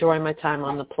and enjoy my time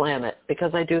on the planet,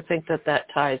 because I do think that that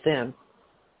ties in.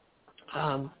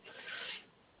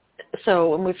 So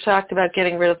when we've talked about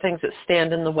getting rid of things that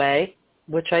stand in the way,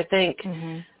 which I think,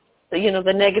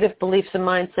 the negative beliefs and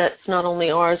mindsets, not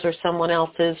only ours or someone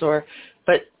else's,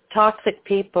 but toxic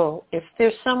people, if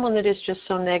there's someone that is just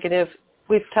so negative,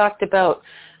 we've talked about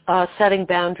setting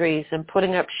boundaries and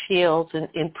putting up shields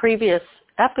in previous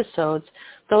episodes.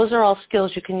 Those are all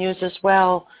skills you can use as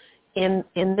well in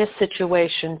this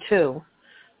situation too.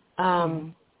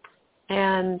 And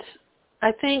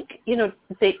I think, the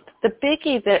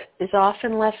biggie that is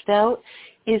often left out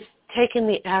is taking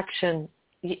the action.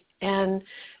 And,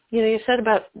 you said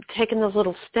about taking those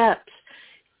little steps.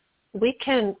 We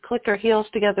can click our heels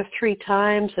together 3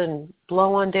 times and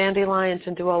blow on dandelions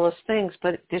and do all those things,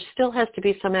 but there still has to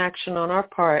be some action on our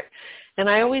part. And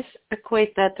I always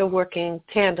equate that to working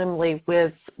tandemly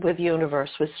with universe,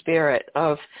 with spirit,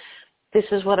 of this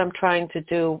is what I'm trying to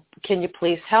do. Can you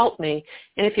please help me?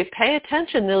 And if you pay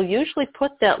attention, they'll usually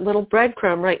put that little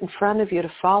breadcrumb right in front of you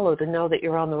to follow, to know that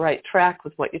you're on the right track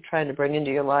with what you're trying to bring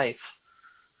into your life.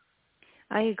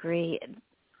 I agree.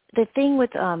 The thing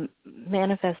with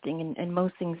manifesting and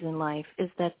most things in life is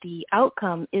that the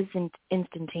outcome isn't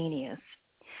instantaneous.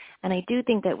 And I do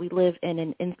think that we live in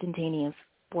an instantaneous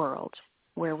world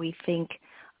where we think,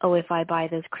 oh, if I buy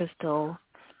this crystal,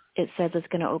 it says it's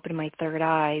going to open my third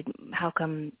eye. How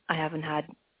come I haven't had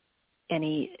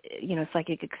any,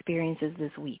 psychic experiences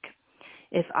this week?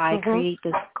 If I create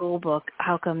this goal book,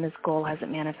 how come this goal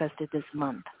hasn't manifested this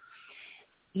month?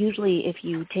 Usually if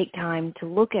you take time to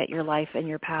look at your life and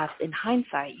your past in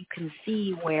hindsight, you can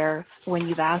see where when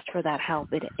you've asked for that help,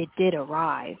 it did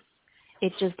arrive.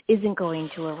 It just isn't going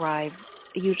to arrive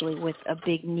usually with a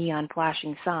big neon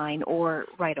flashing sign or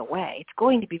right away. It's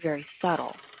going to be very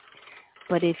subtle.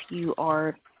 But if you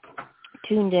are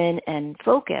tuned in and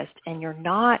focused and you're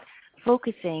not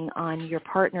focusing on your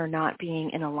partner not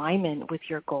being in alignment with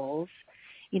your goals,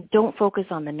 you don't focus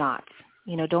on the knots.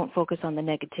 Don't focus on the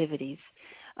negativities.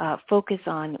 Focus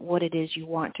on what it is you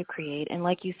want to create. And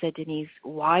like you said, Denise,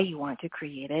 why you want to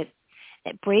create it.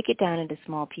 Break it down into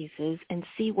small pieces and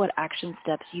see what action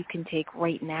steps you can take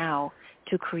right now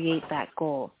to create that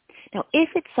goal. Now, if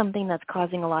it's something that's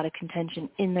causing a lot of contention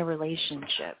in the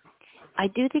relationship, I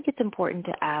do think it's important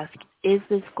to ask, is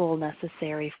this goal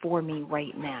necessary for me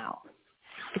right now?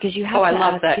 Because you have to ask. Oh,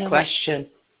 I love that question.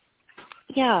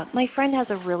 Yeah, my friend has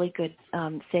a really good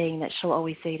saying that she'll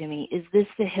always say to me, is this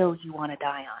the hill you want to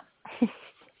die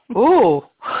on? Ooh.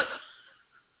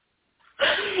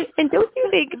 And don't you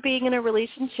think being in a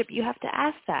relationship, you have to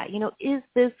ask that, is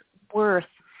this worth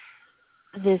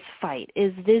this fight?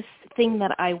 Is this thing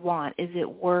that I want, is it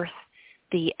worth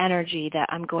the energy that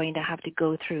I'm going to have to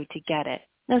go through to get it?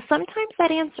 Now, sometimes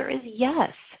that answer is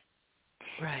yes.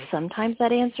 Right. Sometimes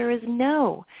that answer is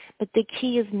no. But the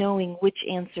key is knowing which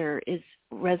answer is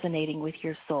resonating with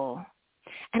your soul.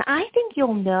 And I think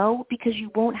you'll know because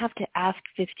you won't have to ask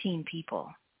 15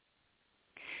 people.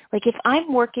 Like if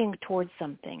I'm working towards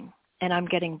something and I'm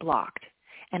getting blocked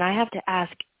and I have to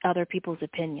ask other people's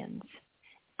opinions,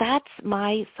 that's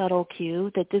my subtle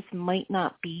cue that this might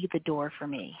not be the door for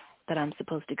me that I'm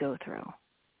supposed to go through.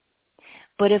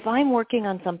 But if I'm working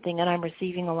on something and I'm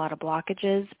receiving a lot of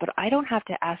blockages, but I don't have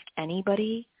to ask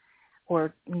anybody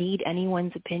or need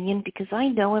anyone's opinion because I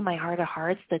know in my heart of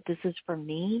hearts that this is for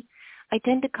me, I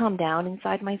tend to calm down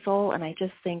inside my soul and I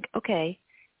just think, okay,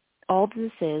 all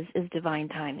this is divine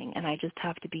timing and I just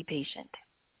have to be patient.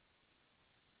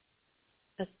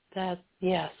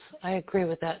 Yes, I agree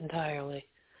with that entirely.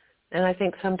 And I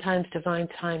think sometimes divine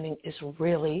timing is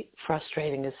really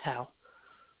frustrating as hell.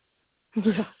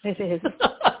 Yeah, it is.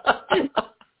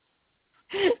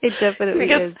 It definitely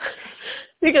is.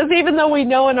 Because even though we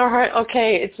know in our heart,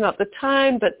 okay, it's not the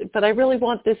time, but I really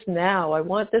want this now. I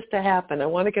want this to happen. I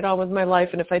want to get on with my life.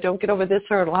 And if I don't get over this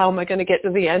hurdle, how am I going to get to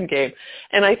the end game?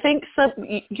 And I think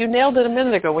you nailed it a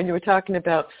minute ago when you were talking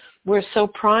about we're so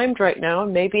primed right now,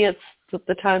 and maybe it's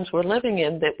the times we're living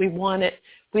in that we want it.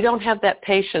 We don't have that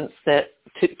patience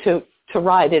to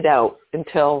ride it out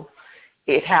until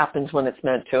it happens when it's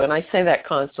meant to. And I say that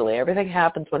constantly. Everything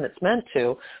happens when it's meant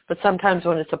to, but sometimes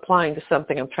when it's applying to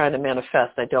something I'm trying to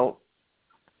manifest,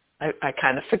 I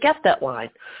kind of forget that line.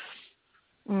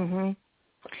 Mhm.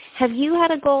 Have you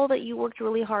had a goal that you worked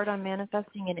really hard on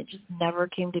manifesting and it just never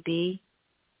came to be?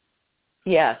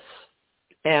 Yes.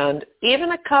 And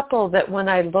even a couple that when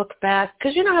I look back,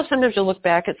 because you know how sometimes you look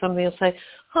back at something and say,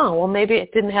 well, maybe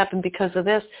it didn't happen because of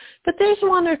this. But there's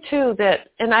one or two that,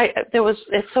 and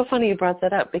it's so funny you brought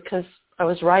that up because I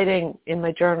was writing in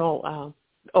my journal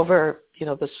over,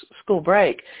 the school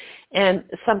break, and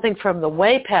something from the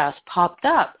way past popped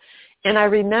up. And I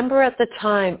remember at the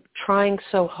time trying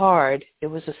so hard. It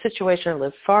was a situation I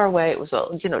lived far away. It was,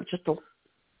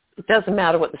 it doesn't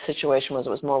matter what the situation was.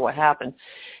 It was more what happened.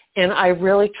 And I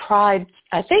really tried,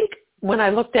 I think when I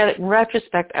looked at it in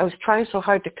retrospect, I was trying so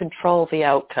hard to control the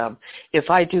outcome. If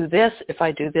I do this, if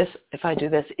I do this, if I do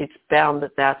this, it's bound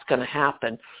that that's going to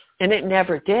happen. And it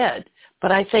never did.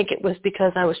 But I think it was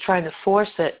because I was trying to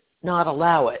force it, not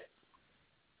allow it.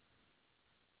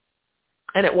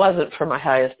 And it wasn't for my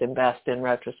highest and best in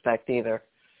retrospect either.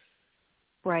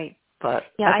 Right. But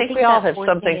yeah, I think we all have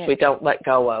some things we don't let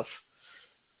go of.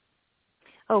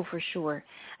 Oh, for sure.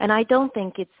 And I don't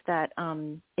think it's that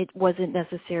it wasn't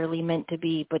necessarily meant to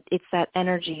be, but it's that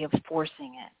energy of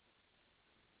forcing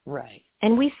it. Right.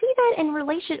 And we see that in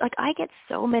like I get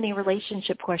so many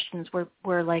relationship questions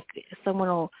where like someone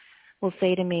will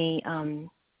say to me, I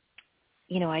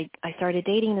started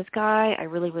dating this guy. I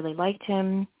really, really liked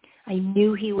him. I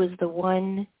knew he was the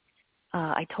one.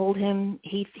 I told him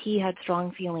he had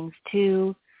strong feelings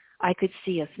too. I could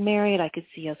see us married. I could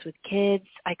see us with kids.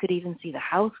 I could even see the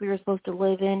house we were supposed to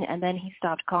live in. And then he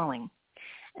stopped calling.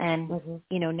 And,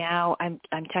 now I'm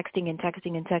texting and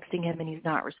texting and texting him and he's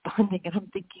not responding. And I'm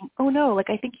thinking, oh no, like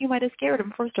I think you might have scared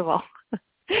him, first of all.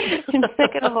 And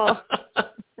second of all,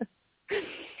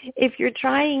 if you're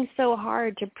trying so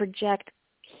hard to project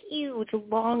huge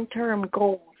long-term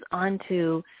goals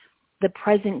onto the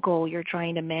present goal you're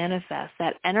trying to manifest,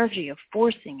 that energy of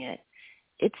forcing it,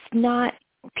 it's not,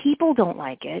 people don't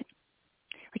like it.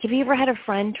 Like, have you ever had a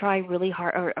friend try really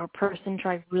hard, or a person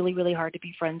try really, really hard to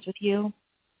be friends with you?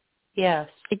 Yes.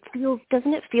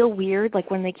 Doesn't it feel weird, like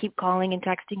when they keep calling and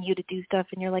texting you to do stuff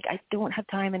and you're like, I don't have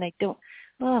time and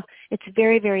it's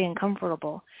very, very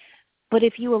uncomfortable. But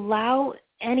if you allow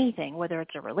anything, whether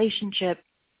it's a relationship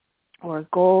or a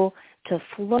goal, to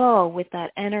flow with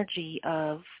that energy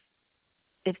of,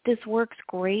 if this works,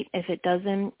 great. If it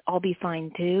doesn't, I'll be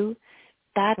fine too.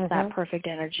 That's that perfect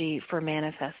energy for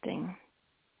manifesting.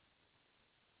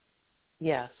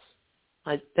 Yes.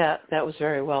 That was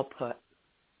very well put.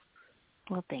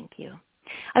 Well, thank you.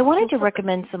 I wanted to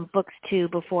recommend some books, too,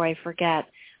 before I forget,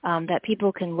 that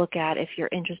people can look at if you're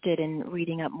interested in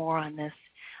reading up more on this.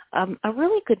 A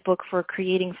really good book for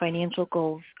creating financial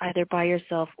goals, either by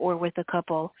yourself or with a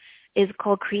couple, is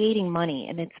called Creating Money,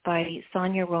 and it's by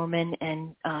Sonia Roman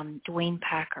and Dwayne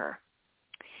Packer.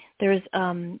 There's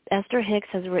Esther Hicks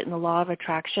has written The Law of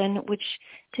Attraction, which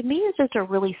to me is just a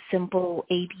really simple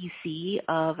ABC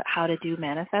of how to do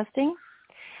manifesting.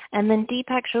 And then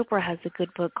Deepak Chopra has a good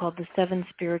book called The 7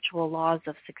 Spiritual Laws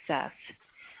of Success,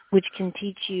 which can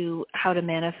teach you how to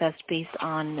manifest based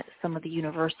on some of the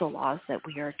universal laws that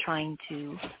we are trying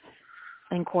to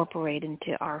incorporate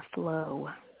into our flow.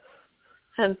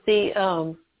 And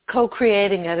the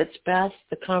co-creating at its best,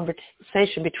 the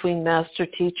conversation between master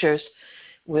teachers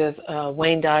with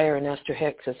Wayne Dyer and Esther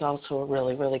Hicks is also a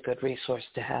really, really good resource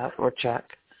to have or check.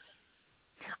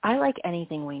 I like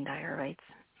anything Wayne Dyer writes.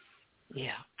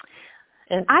 Yeah.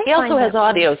 And he also has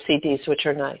audio CDs, which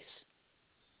are nice.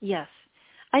 Yes.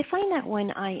 I find that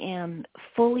when I am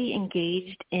fully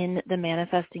engaged in the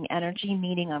manifesting energy,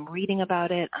 meaning I'm reading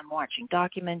about it, I'm watching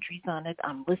documentaries on it,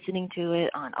 I'm listening to it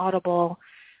on Audible,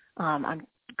 I'm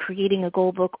creating a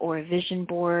goal book or a vision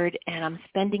board, and I'm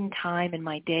spending time in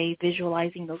my day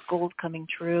visualizing those goals coming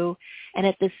true. And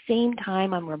at the same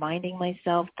time, I'm reminding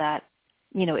myself that,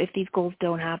 if these goals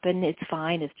don't happen, it's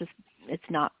fine. It's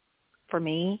not for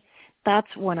me. That's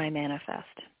when I manifest.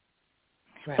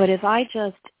 Right. But if I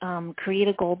just create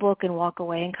a goal book and walk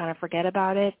away and kind of forget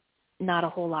about it, not a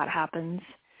whole lot happens.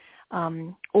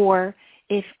 Or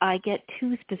if I get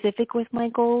too specific with my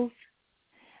goals,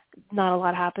 not a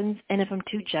lot happens. And if I'm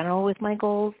too general with my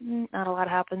goals, not a lot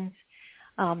happens.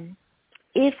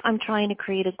 If I'm trying to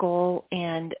create a goal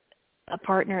and a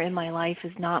partner in my life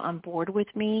is not on board with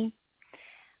me,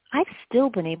 I've still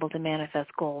been able to manifest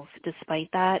goals despite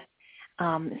that.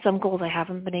 Some goals I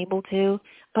haven't been able to,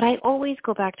 but I always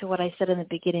go back to what I said in the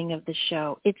beginning of the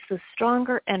show. It's the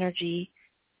stronger energy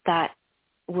that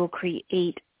will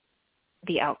create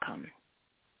the outcome.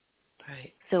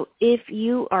 Right. So if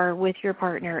you are with your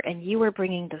partner and you are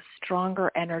bringing the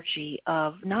stronger energy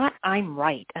of not I'm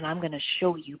right and I'm going to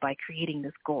show you by creating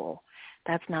this goal,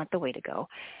 that's not the way to go.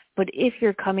 But if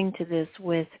you're coming to this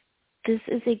with this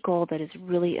is a goal that is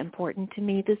really important to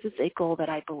me. This is a goal that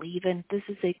I believe in. This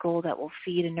is a goal that will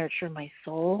feed and nurture my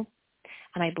soul,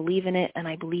 and I believe in it, and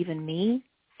I believe in me.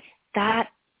 That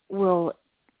will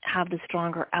have the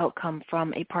stronger outcome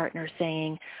from a partner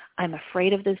saying, I'm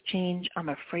afraid of this change. I'm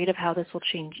afraid of how this will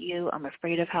change you. I'm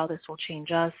afraid of how this will change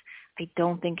us. I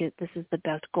don't think this is the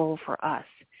best goal for us.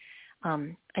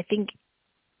 I think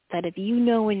that if you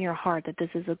know in your heart that this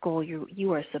is a goal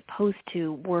you are supposed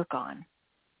to work on,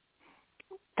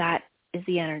 that is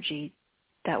the energy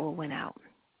that will win out.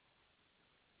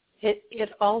 It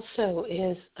also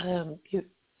is,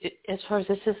 as far as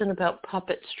this isn't about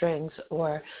puppet strings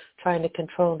or trying to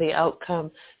control the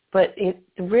outcome, but it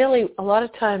really, a lot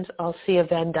of times I'll see a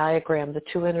Venn diagram, the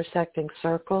two intersecting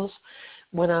circles,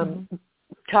 when I'm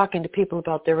talking to people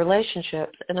about their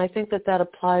relationships. And I think that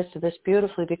applies to this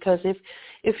beautifully, because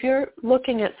if you're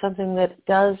looking at something that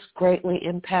does greatly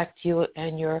impact you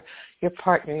and your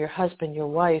partner, your husband, your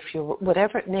wife, your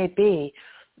whatever it may be,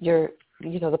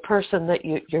 the person that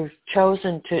you've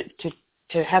chosen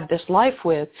to have this life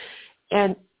with,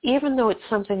 and even though it's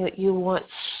something that you want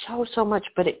so much,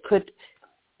 but it could,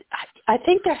 I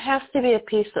think there has to be a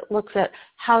piece that looks at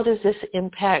how does this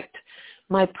impact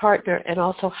my partner, and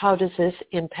also how does this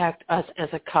impact us as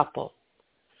a couple.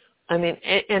 I mean,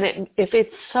 if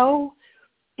it's so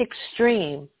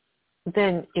extreme,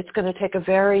 then it's going to take a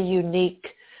very unique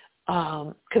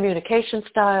communication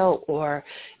style, or,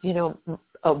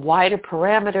 a wider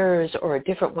parameters, or a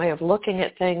different way of looking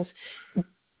at things.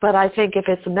 But I think if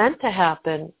it's meant to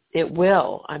happen, it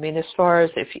will. I mean, as far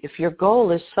as if your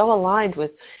goal is so aligned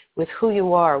with who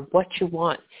you are, what you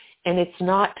want, and it's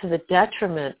not to the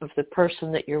detriment of the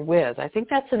person that you're with, I think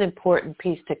that's an important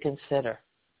piece to consider.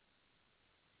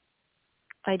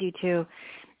 I do too.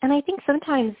 And I think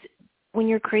sometimes when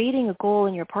you're creating a goal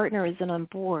and your partner isn't on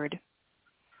board,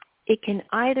 it can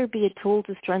either be a tool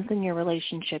to strengthen your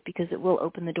relationship because it will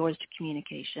open the doors to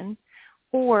communication,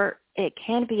 or it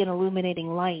can be an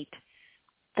illuminating light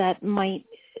that might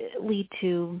lead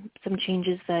to some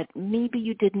changes that maybe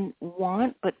you didn't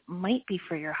want but might be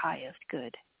for your highest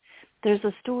good. There's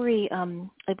a story,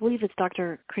 I believe it's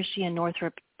Dr. Christiane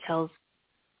Northrup tells,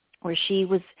 where she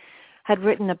had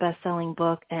written a best-selling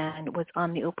book and was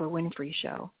on the Oprah Winfrey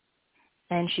Show.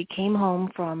 And she came home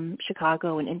from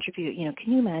Chicago and interviewed,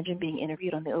 can you imagine being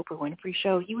interviewed on the Oprah Winfrey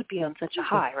Show? You would be on such a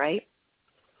high, right?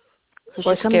 So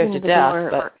well, she comes scared into to the death,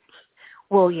 door.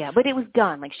 Well, yeah, but it was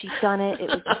done. Like, she'd done it. It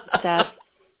was a success.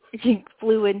 She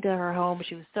flew into her home.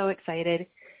 She was so excited.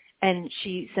 And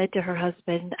she said to her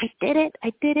husband, I did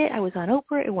it. I was on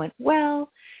Oprah. It went well.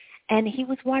 And he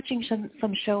was watching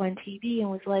some show on TV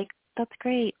and was like, that's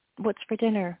great. What's for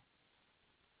dinner?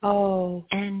 Oh.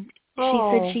 And she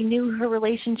said she knew her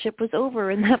relationship was over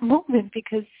in that moment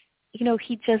because,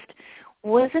 he just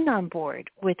wasn't on board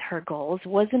with her goals,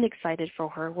 wasn't excited for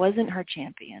her, wasn't her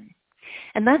champion.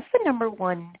 And that's the number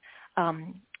one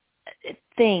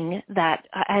thing that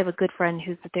I have a good friend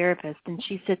who's a therapist, and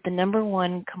she said the number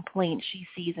one complaint she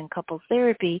sees in couples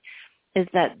therapy is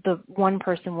that the one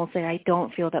person will say, I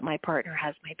don't feel that my partner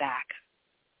has my back.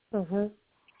 Mm-hmm.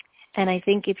 And I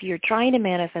think if you're trying to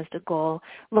manifest a goal,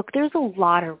 look, there's a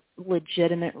lot of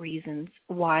legitimate reasons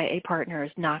why a partner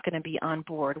is not going to be on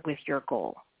board with your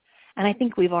goal. And I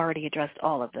think we've already addressed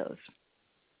all of those.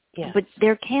 Yes. But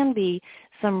there can be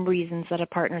some reasons that a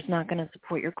partner is not going to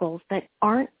support your goals that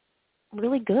aren't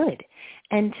really good.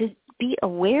 And to be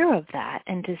aware of that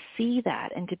and to see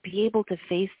that and to be able to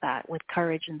face that with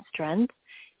courage and strength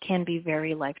can be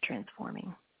very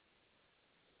life-transforming.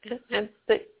 And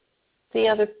the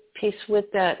other piece with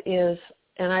that is,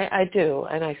 and I do,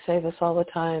 and I say this all the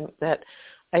time, that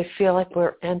I feel like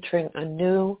we're entering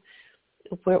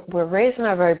we're raising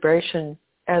our vibration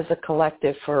as a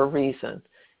collective for a reason.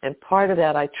 And part of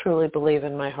that, I truly believe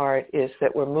in my heart, is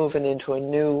that we're moving into a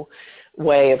new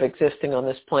way of existing on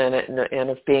this planet and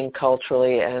of being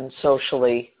culturally and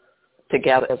socially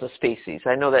together as a species.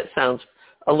 I know that sounds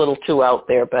a little too out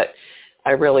there, but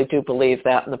I really do believe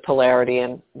that in the polarity,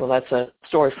 and, well, that's a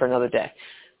story for another day.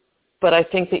 But I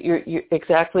think that you're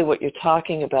exactly what you're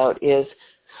talking about is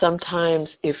sometimes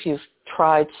if you've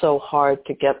tried so hard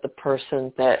to get the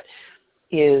person that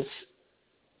is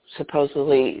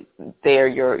supposedly they're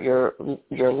your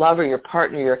lover, your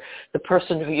partner, the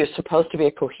person who you're supposed to be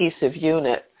a cohesive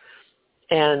unit,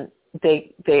 and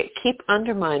they keep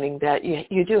undermining that,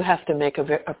 you do have to make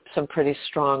some pretty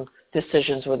strong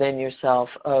decisions within yourself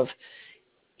of,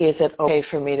 is it okay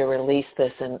for me to release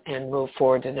this and move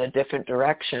forward in a different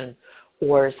direction,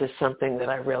 or is this something that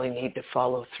I really need to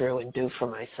follow through and do for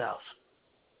myself?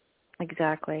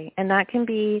 Exactly. And that can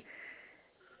be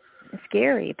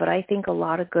scary, but I think a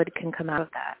lot of good can come out of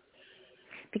that.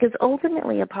 Because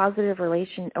ultimately a positive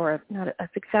relation or not a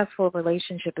successful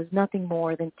relationship is nothing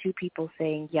more than two people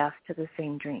saying yes to the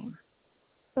same dream.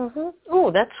 Mm-hmm.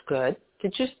 Oh, that's good.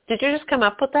 Did you just come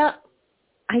up with that?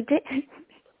 I did.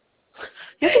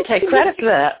 You can take credit for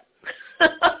that.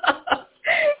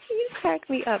 You crack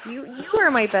me up. You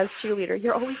are my best cheerleader.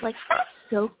 You're always like, that's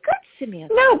so good,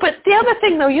 Samantha. No, but the other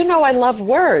thing though, I love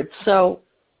words, so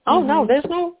no, there's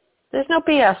no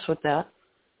BS with that.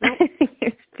 Nope.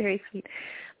 It's very sweet.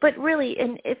 But really,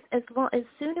 and if as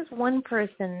soon as one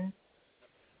person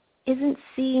isn't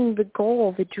seeing the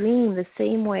goal, the dream, the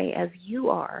same way as you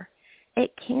are,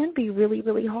 it can be really,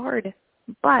 really hard.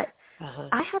 But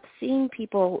I have seen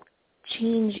people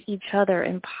change each other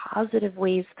in positive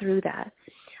ways through that.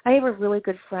 I have a really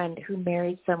good friend who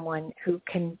married someone who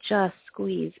can just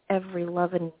squeeze every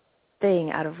loving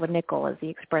thing out of a nickel, as the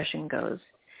expression goes.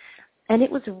 And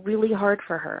it was really hard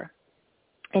for her.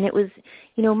 And it was,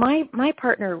 my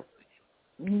partner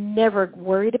never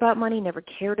worried about money, never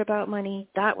cared about money.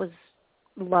 That was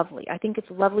lovely. I think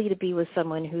it's lovely to be with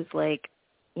someone who's like,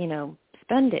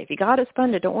 spend it. If you got to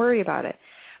spend it, don't worry about it.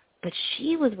 But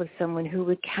she was with someone who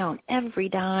would count every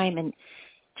dime and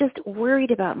just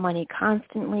worried about money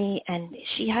constantly, and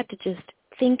she had to just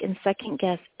think and second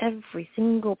guess every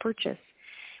single purchase.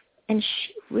 And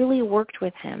she really worked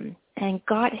with him and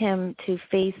got him to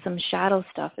face some shadow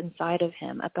stuff inside of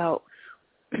him about,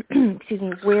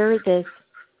 where this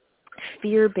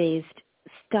fear-based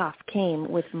stuff came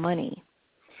with money.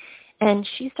 And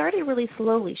she started really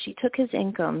slowly. She took his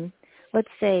income. Let's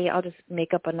say, I'll just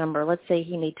make up a number. Let's say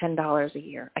he made $10 a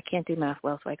year. I can't do math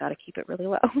well, so I got to keep it really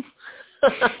low.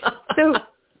 So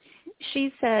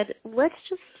she said, let's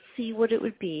just see what it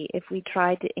would be if we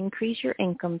tried to increase your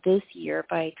income this year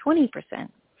by 20%.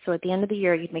 So at the end of the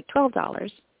year, you'd make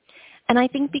 $12. And I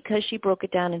think because she broke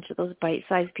it down into those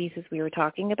bite-sized pieces we were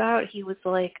talking about, he was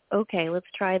like, okay, let's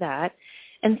try that.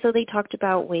 And so they talked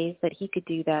about ways that he could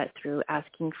do that through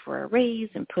asking for a raise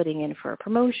and putting in for a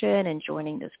promotion and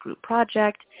joining this group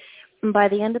project. And by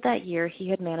the end of that year, he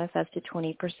had manifested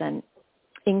 20%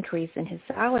 increase in his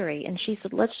salary. And she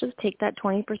said, let's just take that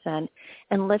 20%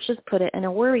 and let's just put it in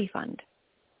a worry fund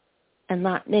and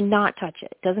not touch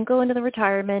it. It doesn't go into the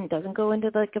retirement, doesn't go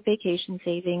into like a vacation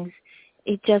savings.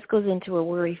 It just goes into a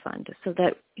worry fund so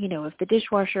that, if the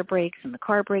dishwasher breaks and the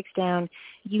car breaks down,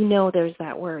 there's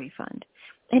that worry fund.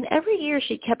 And every year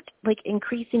she kept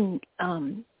increasing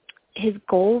his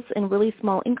goals in really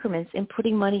small increments and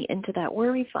putting money into that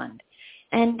worry fund.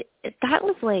 And that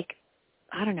was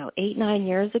 8-9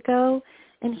 years ago.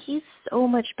 And he's so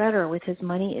much better with his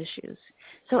money issues.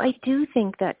 So I do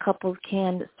think that couples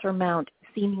can surmount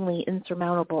seemingly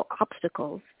insurmountable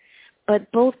obstacles,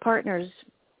 but both partners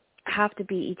have to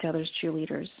be each other's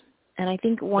cheerleaders. And I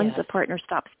think once a partner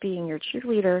stops being your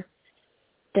cheerleader,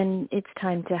 then it's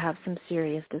time to have some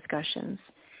serious discussions.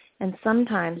 And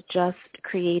sometimes just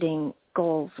creating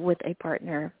goals with a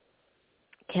partner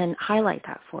can highlight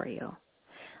that for you.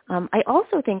 I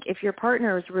also think if your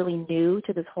partner is really new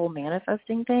to this whole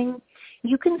manifesting thing,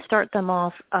 you can start them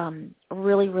off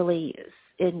really, really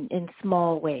in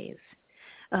small ways.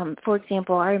 For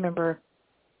example, I remember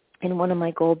in one of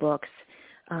my goal books,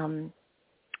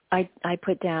 I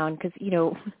put down, because,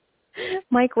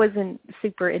 Mike wasn't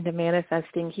super into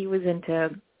manifesting. He was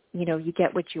into, you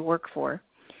get what you work for.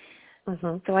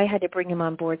 Mm-hmm. So I had to bring him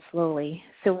on board slowly.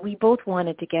 So we both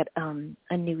wanted to get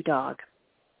a new dog.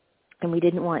 And we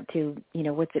didn't want to,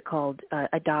 what's it called,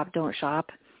 adopt, don't shop.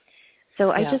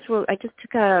 So I just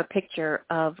took a picture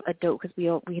of a because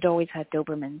we'd always had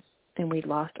Dobermans, and we'd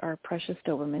lost our precious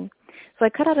Doberman. So I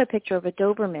cut out a picture of a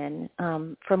Doberman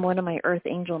from one of my Earth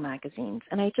Angel magazines,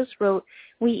 and I just wrote,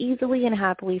 we easily and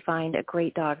happily find a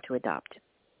great dog to adopt.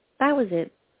 That was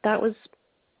it. That was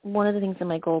one of the things in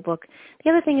my goal book. The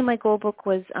other thing in my goal book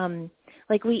was,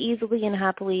 we easily and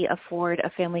happily afford a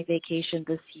family vacation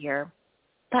this year.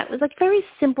 That was very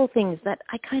simple things that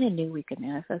I kind of knew we could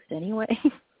manifest anyway.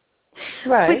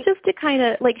 Right. But just to kind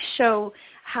of show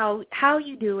how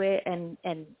you do it and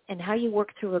how you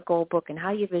work through a goal book and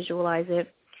how you visualize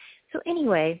it. So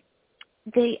anyway,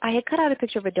 I had cut out a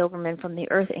picture of a Doberman from the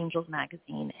Earth Angels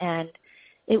magazine, and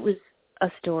it was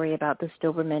a story about this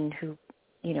Doberman who,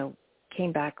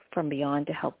 came back from beyond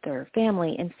to help their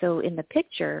family. And so in the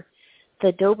picture,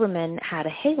 the Doberman had a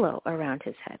halo around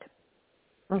his head.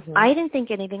 Mm-hmm. I didn't think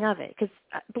anything of it because,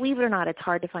 believe it or not, it's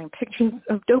hard to find pictures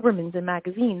of Dobermans in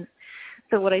magazines.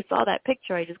 So when I saw that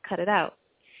picture, I just cut it out.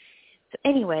 So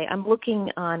anyway, I'm looking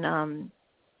on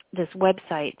this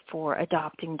website for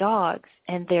adopting dogs,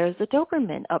 and there's a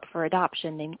Doberman up for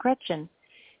adoption named Gretchen.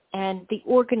 And the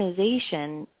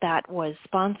organization that was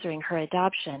sponsoring her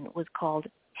adoption was called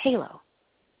HALO,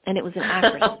 and it was an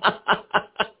acronym.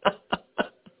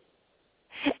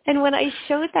 And when I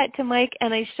showed that to Mike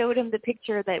and I showed him the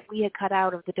picture that we had cut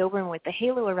out of the Doberman with the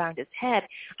halo around his head,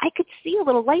 I could see a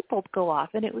little light bulb go off,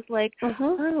 and it was like,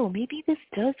 oh, maybe this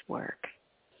does work.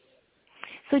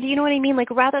 So do you know what I mean?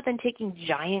 Like, rather than taking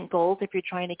giant goals if you're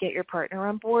trying to get your partner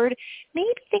on board, maybe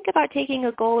think about taking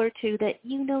a goal or two that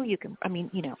you know you can. I mean,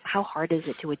 you know, how hard is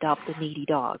it to adopt a needy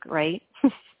dog, right?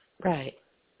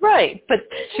 Right. But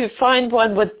to find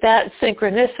one with that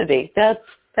synchronicity,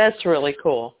 that's really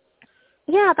cool.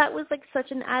 Yeah, that was like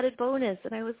such an added bonus.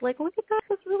 And I was like, look at that,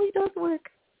 this really does work.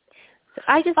 So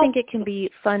I just think it can be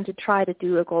fun to try to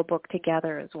do a goal book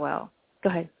together as well. Go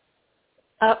ahead.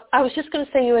 I was just going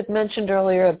to say, you had mentioned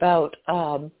earlier about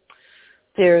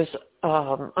there's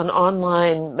an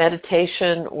online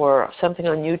meditation or something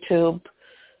on YouTube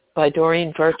by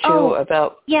Doreen Virtue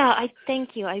about... Yeah,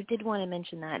 thank you. I did want to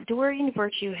mention that. Doreen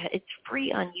Virtue, it's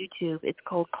free on YouTube. It's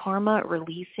called Karma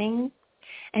Releasing.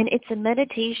 And it's a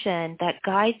meditation that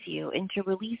guides you into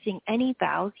releasing any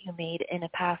vows you made in a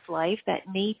past life that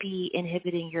may be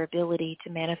inhibiting your ability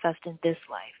to manifest in this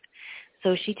life.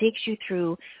 So she takes you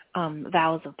through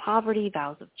vows of poverty,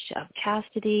 vows of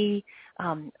chastity,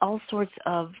 all sorts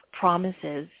of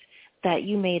promises that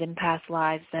you made in past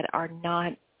lives that are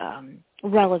not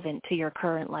relevant to your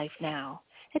current life now.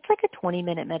 It's like a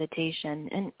 20-minute meditation,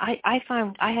 and I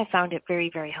have found it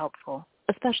very, very helpful,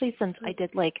 especially since I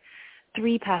did like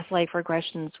 3 past life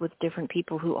regressions with different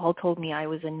people who all told me I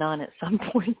was a nun at some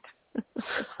point.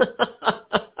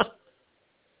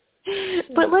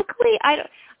 But luckily, I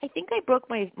think I broke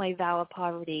my vow of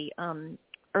poverty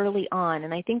early on,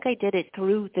 and I think I did it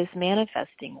through this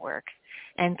manifesting work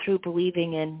and through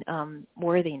believing in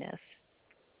worthiness.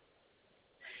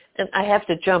 And I have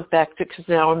to jump back to, because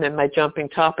now I'm in my jumping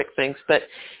topic things, but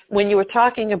when you were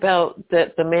talking about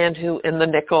the man who, in the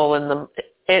nickel, and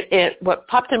what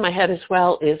popped in my head as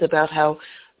well is about how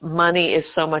money is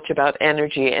so much about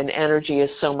energy, and energy is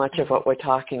so much of what we're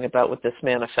talking about with this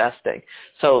manifesting.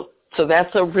 So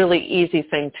that's a really easy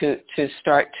thing to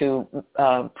start to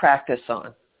practice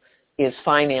on, is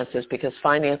finances, because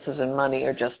finances and money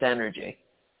are just energy.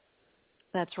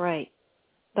 That's right.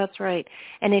 That's right.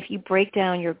 And if you break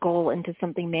down your goal into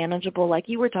something manageable, like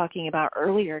you were talking about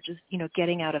earlier, just,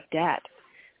 getting out of debt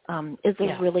is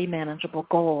a really manageable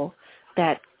goal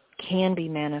that can be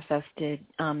manifested,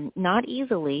 not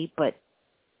easily, but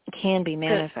can be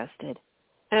manifested.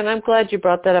 And I'm glad you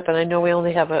brought that up, and I know we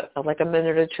only have a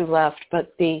minute or two left,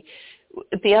 but the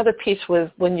other piece was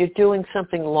when you're doing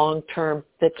something long-term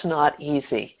that's not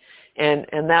easy, and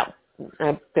that,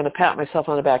 I'm going to pat myself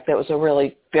on the back, that was a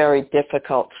really very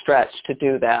difficult stretch to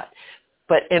do that.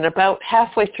 But in about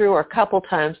halfway through or a couple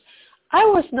times, I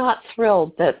was not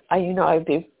thrilled that, I'm going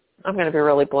to be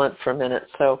really blunt for a minute,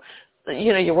 so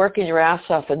you're working your ass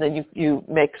off, and then you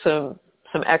make some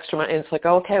extra money, and it's like,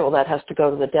 okay, well, that has to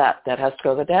go to the debt. That has to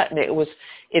go to the debt. And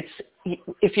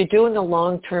if you're doing a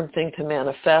long-term thing to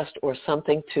manifest or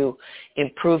something to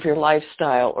improve your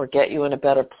lifestyle or get you in a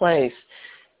better place,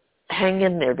 hang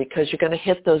in there, because you're going to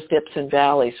hit those dips and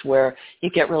valleys where you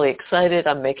get really excited,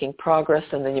 I'm making progress,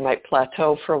 and then you might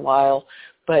plateau for a while.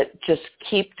 But just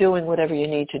keep doing whatever you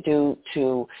need to do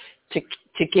to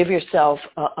give yourself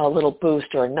a little boost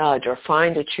or a nudge, or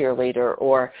find a cheerleader,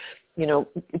 or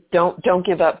don't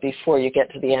give up before you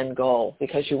get to the end goal,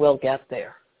 because you will get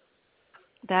there.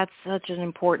 That's such an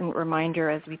important reminder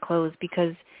as we close,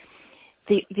 because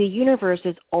the universe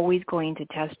is always going to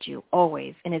test you,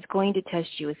 always, and it's going to test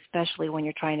you especially when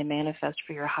you're trying to manifest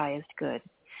for your highest good.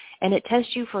 And it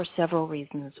tests you for several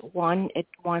reasons. One, it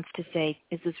wants to say,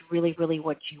 is this really, really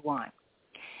what you want?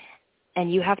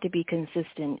 And you have to be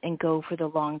consistent and go for the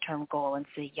long-term goal and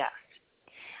say yes.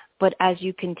 But as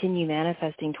you continue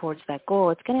manifesting towards that goal,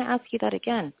 it's going to ask you that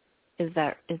again. Is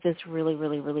this really,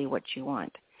 really, really what you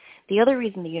want? The other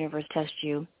reason the universe tests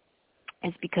you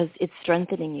is because it's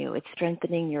strengthening you. It's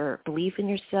strengthening your belief in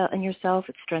yourself.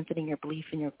 It's strengthening your belief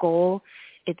in your goal.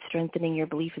 It's strengthening your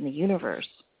belief in the universe.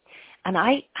 And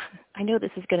I know this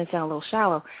is going to sound a little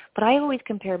shallow, but I always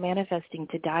compare manifesting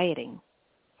to dieting.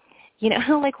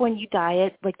 How like when you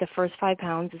diet, like the first 5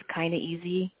 pounds is kind of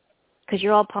easy because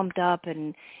you're all pumped up,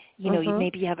 and you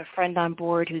have a friend on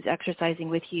board who's exercising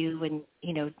with you, and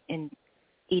and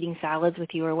eating salads with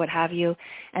you or what have you,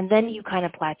 and then you kind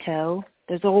of plateau.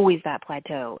 There's always that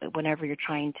plateau whenever you're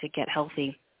trying to get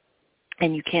healthy,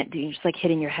 and you can't you're just like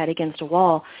hitting your head against a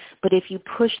wall. But if you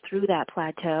push through that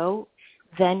plateau,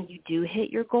 then you do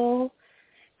hit your goal.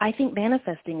 I think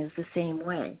manifesting is the same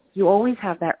way. You always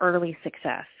have that early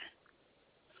success.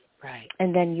 Right.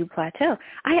 And then you plateau.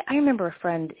 I remember a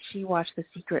friend, she watched The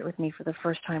Secret with me for the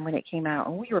first time when it came out,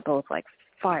 and we were both like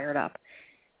fired up.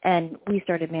 And we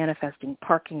started manifesting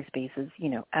parking spaces,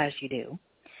 as you do.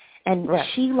 And right.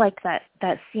 she liked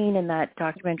that scene in that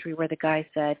documentary where the guy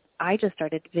said, I just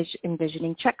started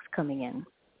envisioning checks coming in.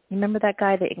 You remember that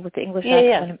guy with the English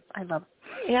accent? Yeah. I love.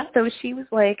 Yeah. So she was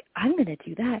like, I'm going to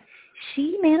do that.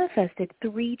 She manifested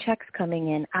 3 checks coming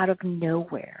in out of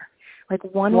nowhere. Like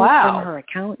one was from her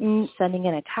accountant sending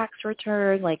in a tax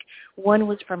return. Like one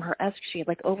was from her she had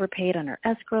like overpaid on her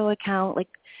escrow account. Like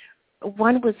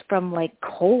one was from like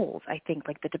Kohl's, I think,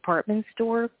 like the department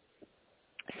store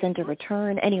sent a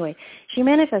return. Anyway, she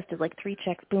manifested like 3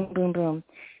 checks, boom, boom, boom.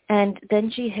 And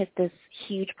then she hit this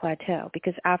huge plateau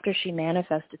because after she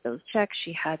manifested those checks,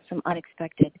 she had some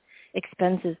unexpected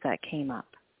expenses that came up.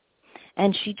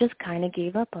 And she just kind of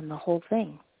gave up on the whole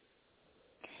thing.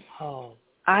 Oh.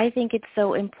 I think it's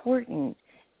so important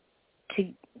to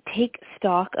take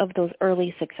stock of those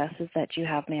early successes that you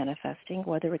have manifesting,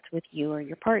 whether it's with you or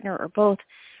your partner or both,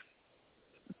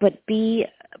 but be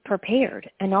prepared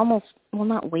and almost,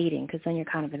 not waiting because then you're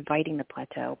kind of inviting the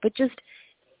plateau, but just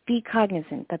be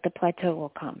cognizant that the plateau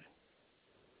will come.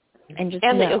 And just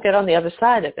know that you'll get on the other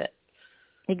side of it.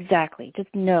 Exactly.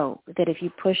 Just know that if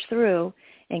you push through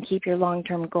and keep your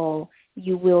long-term goal,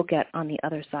 you will get on the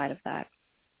other side of that.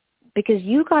 Because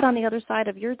you got on the other side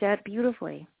of your debt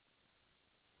beautifully.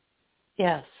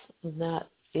 Yes, and that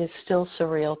is still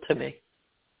surreal to me.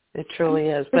 It truly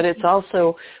is. But it's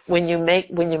also when you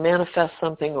manifest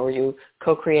something or you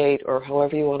co-create or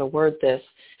however you want to word this,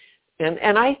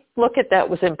 and I look at that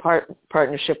within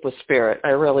partnership with Spirit. I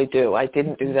really do. I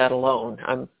didn't do that alone.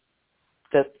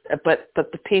 But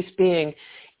the piece being,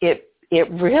 it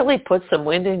really puts some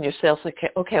wind in your sails.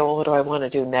 Okay, well, what do I want to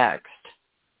do next?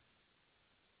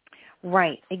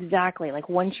 Right, exactly. Like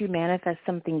once you manifest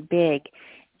something big,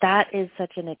 that is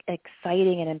such an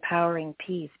exciting and empowering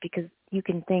piece because you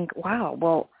can think, wow,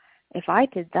 well, if I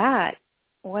did that,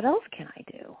 what else can I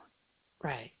do?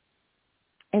 Right.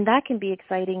 And that can be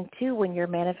exciting, too, when you're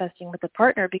manifesting with a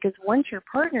partner because once your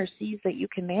partner sees that you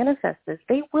can manifest this,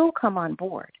 they will come on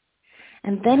board.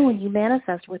 And then when you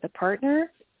manifest with a partner,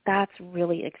 that's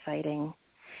really exciting.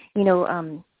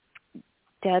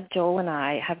 Deb, Joel, and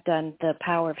I have done the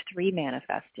Power of 3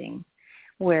 manifesting,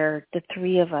 where the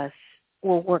 3 of us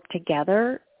will work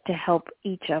together to help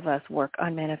each of us work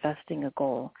on manifesting a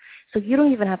goal. So you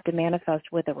don't even have to manifest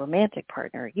with a romantic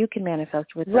partner. You can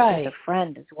manifest with a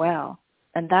friend as well.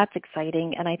 And that's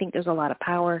exciting. And I think there's a lot of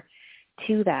power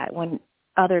to that when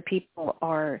other people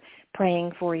are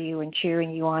praying for you and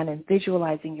cheering you on and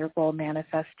visualizing your goal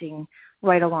manifesting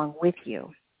right along with you.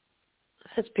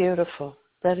 That's beautiful.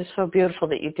 That is so beautiful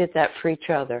that you did that for each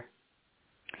other.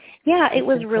 Yeah, it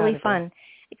was really fun.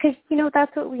 Because,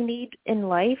 that's what we need in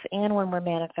life and when we're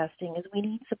manifesting is we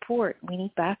need support. We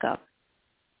need backup.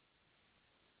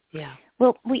 Yeah.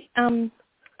 Well,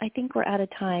 I think we're out of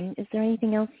time. Is there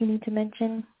anything else you need to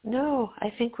mention? No,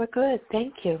 I think we're good.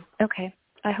 Thank you. Okay.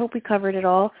 I hope we covered it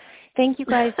all. Thank you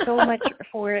guys so much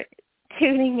for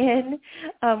tuning in.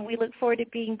 We look forward to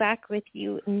being back with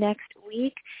you next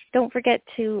week. Don't forget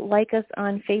to like us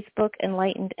on Facebook,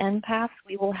 Enlightened Empaths.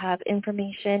 We will have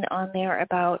information on there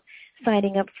about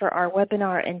signing up for our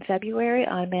webinar in February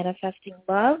on manifesting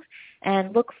love,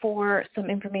 and look for some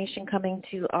information coming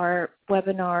to our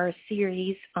webinar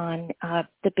series on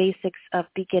the basics of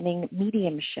beginning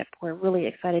mediumship. We're really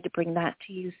excited to bring that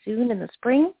to you soon in the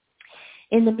spring.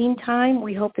 In the meantime,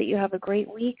 we hope that you have a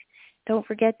great week. Don't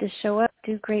forget to show up,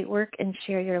 do great work, and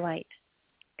share your light.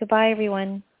 Goodbye,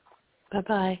 everyone.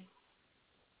 Bye-bye.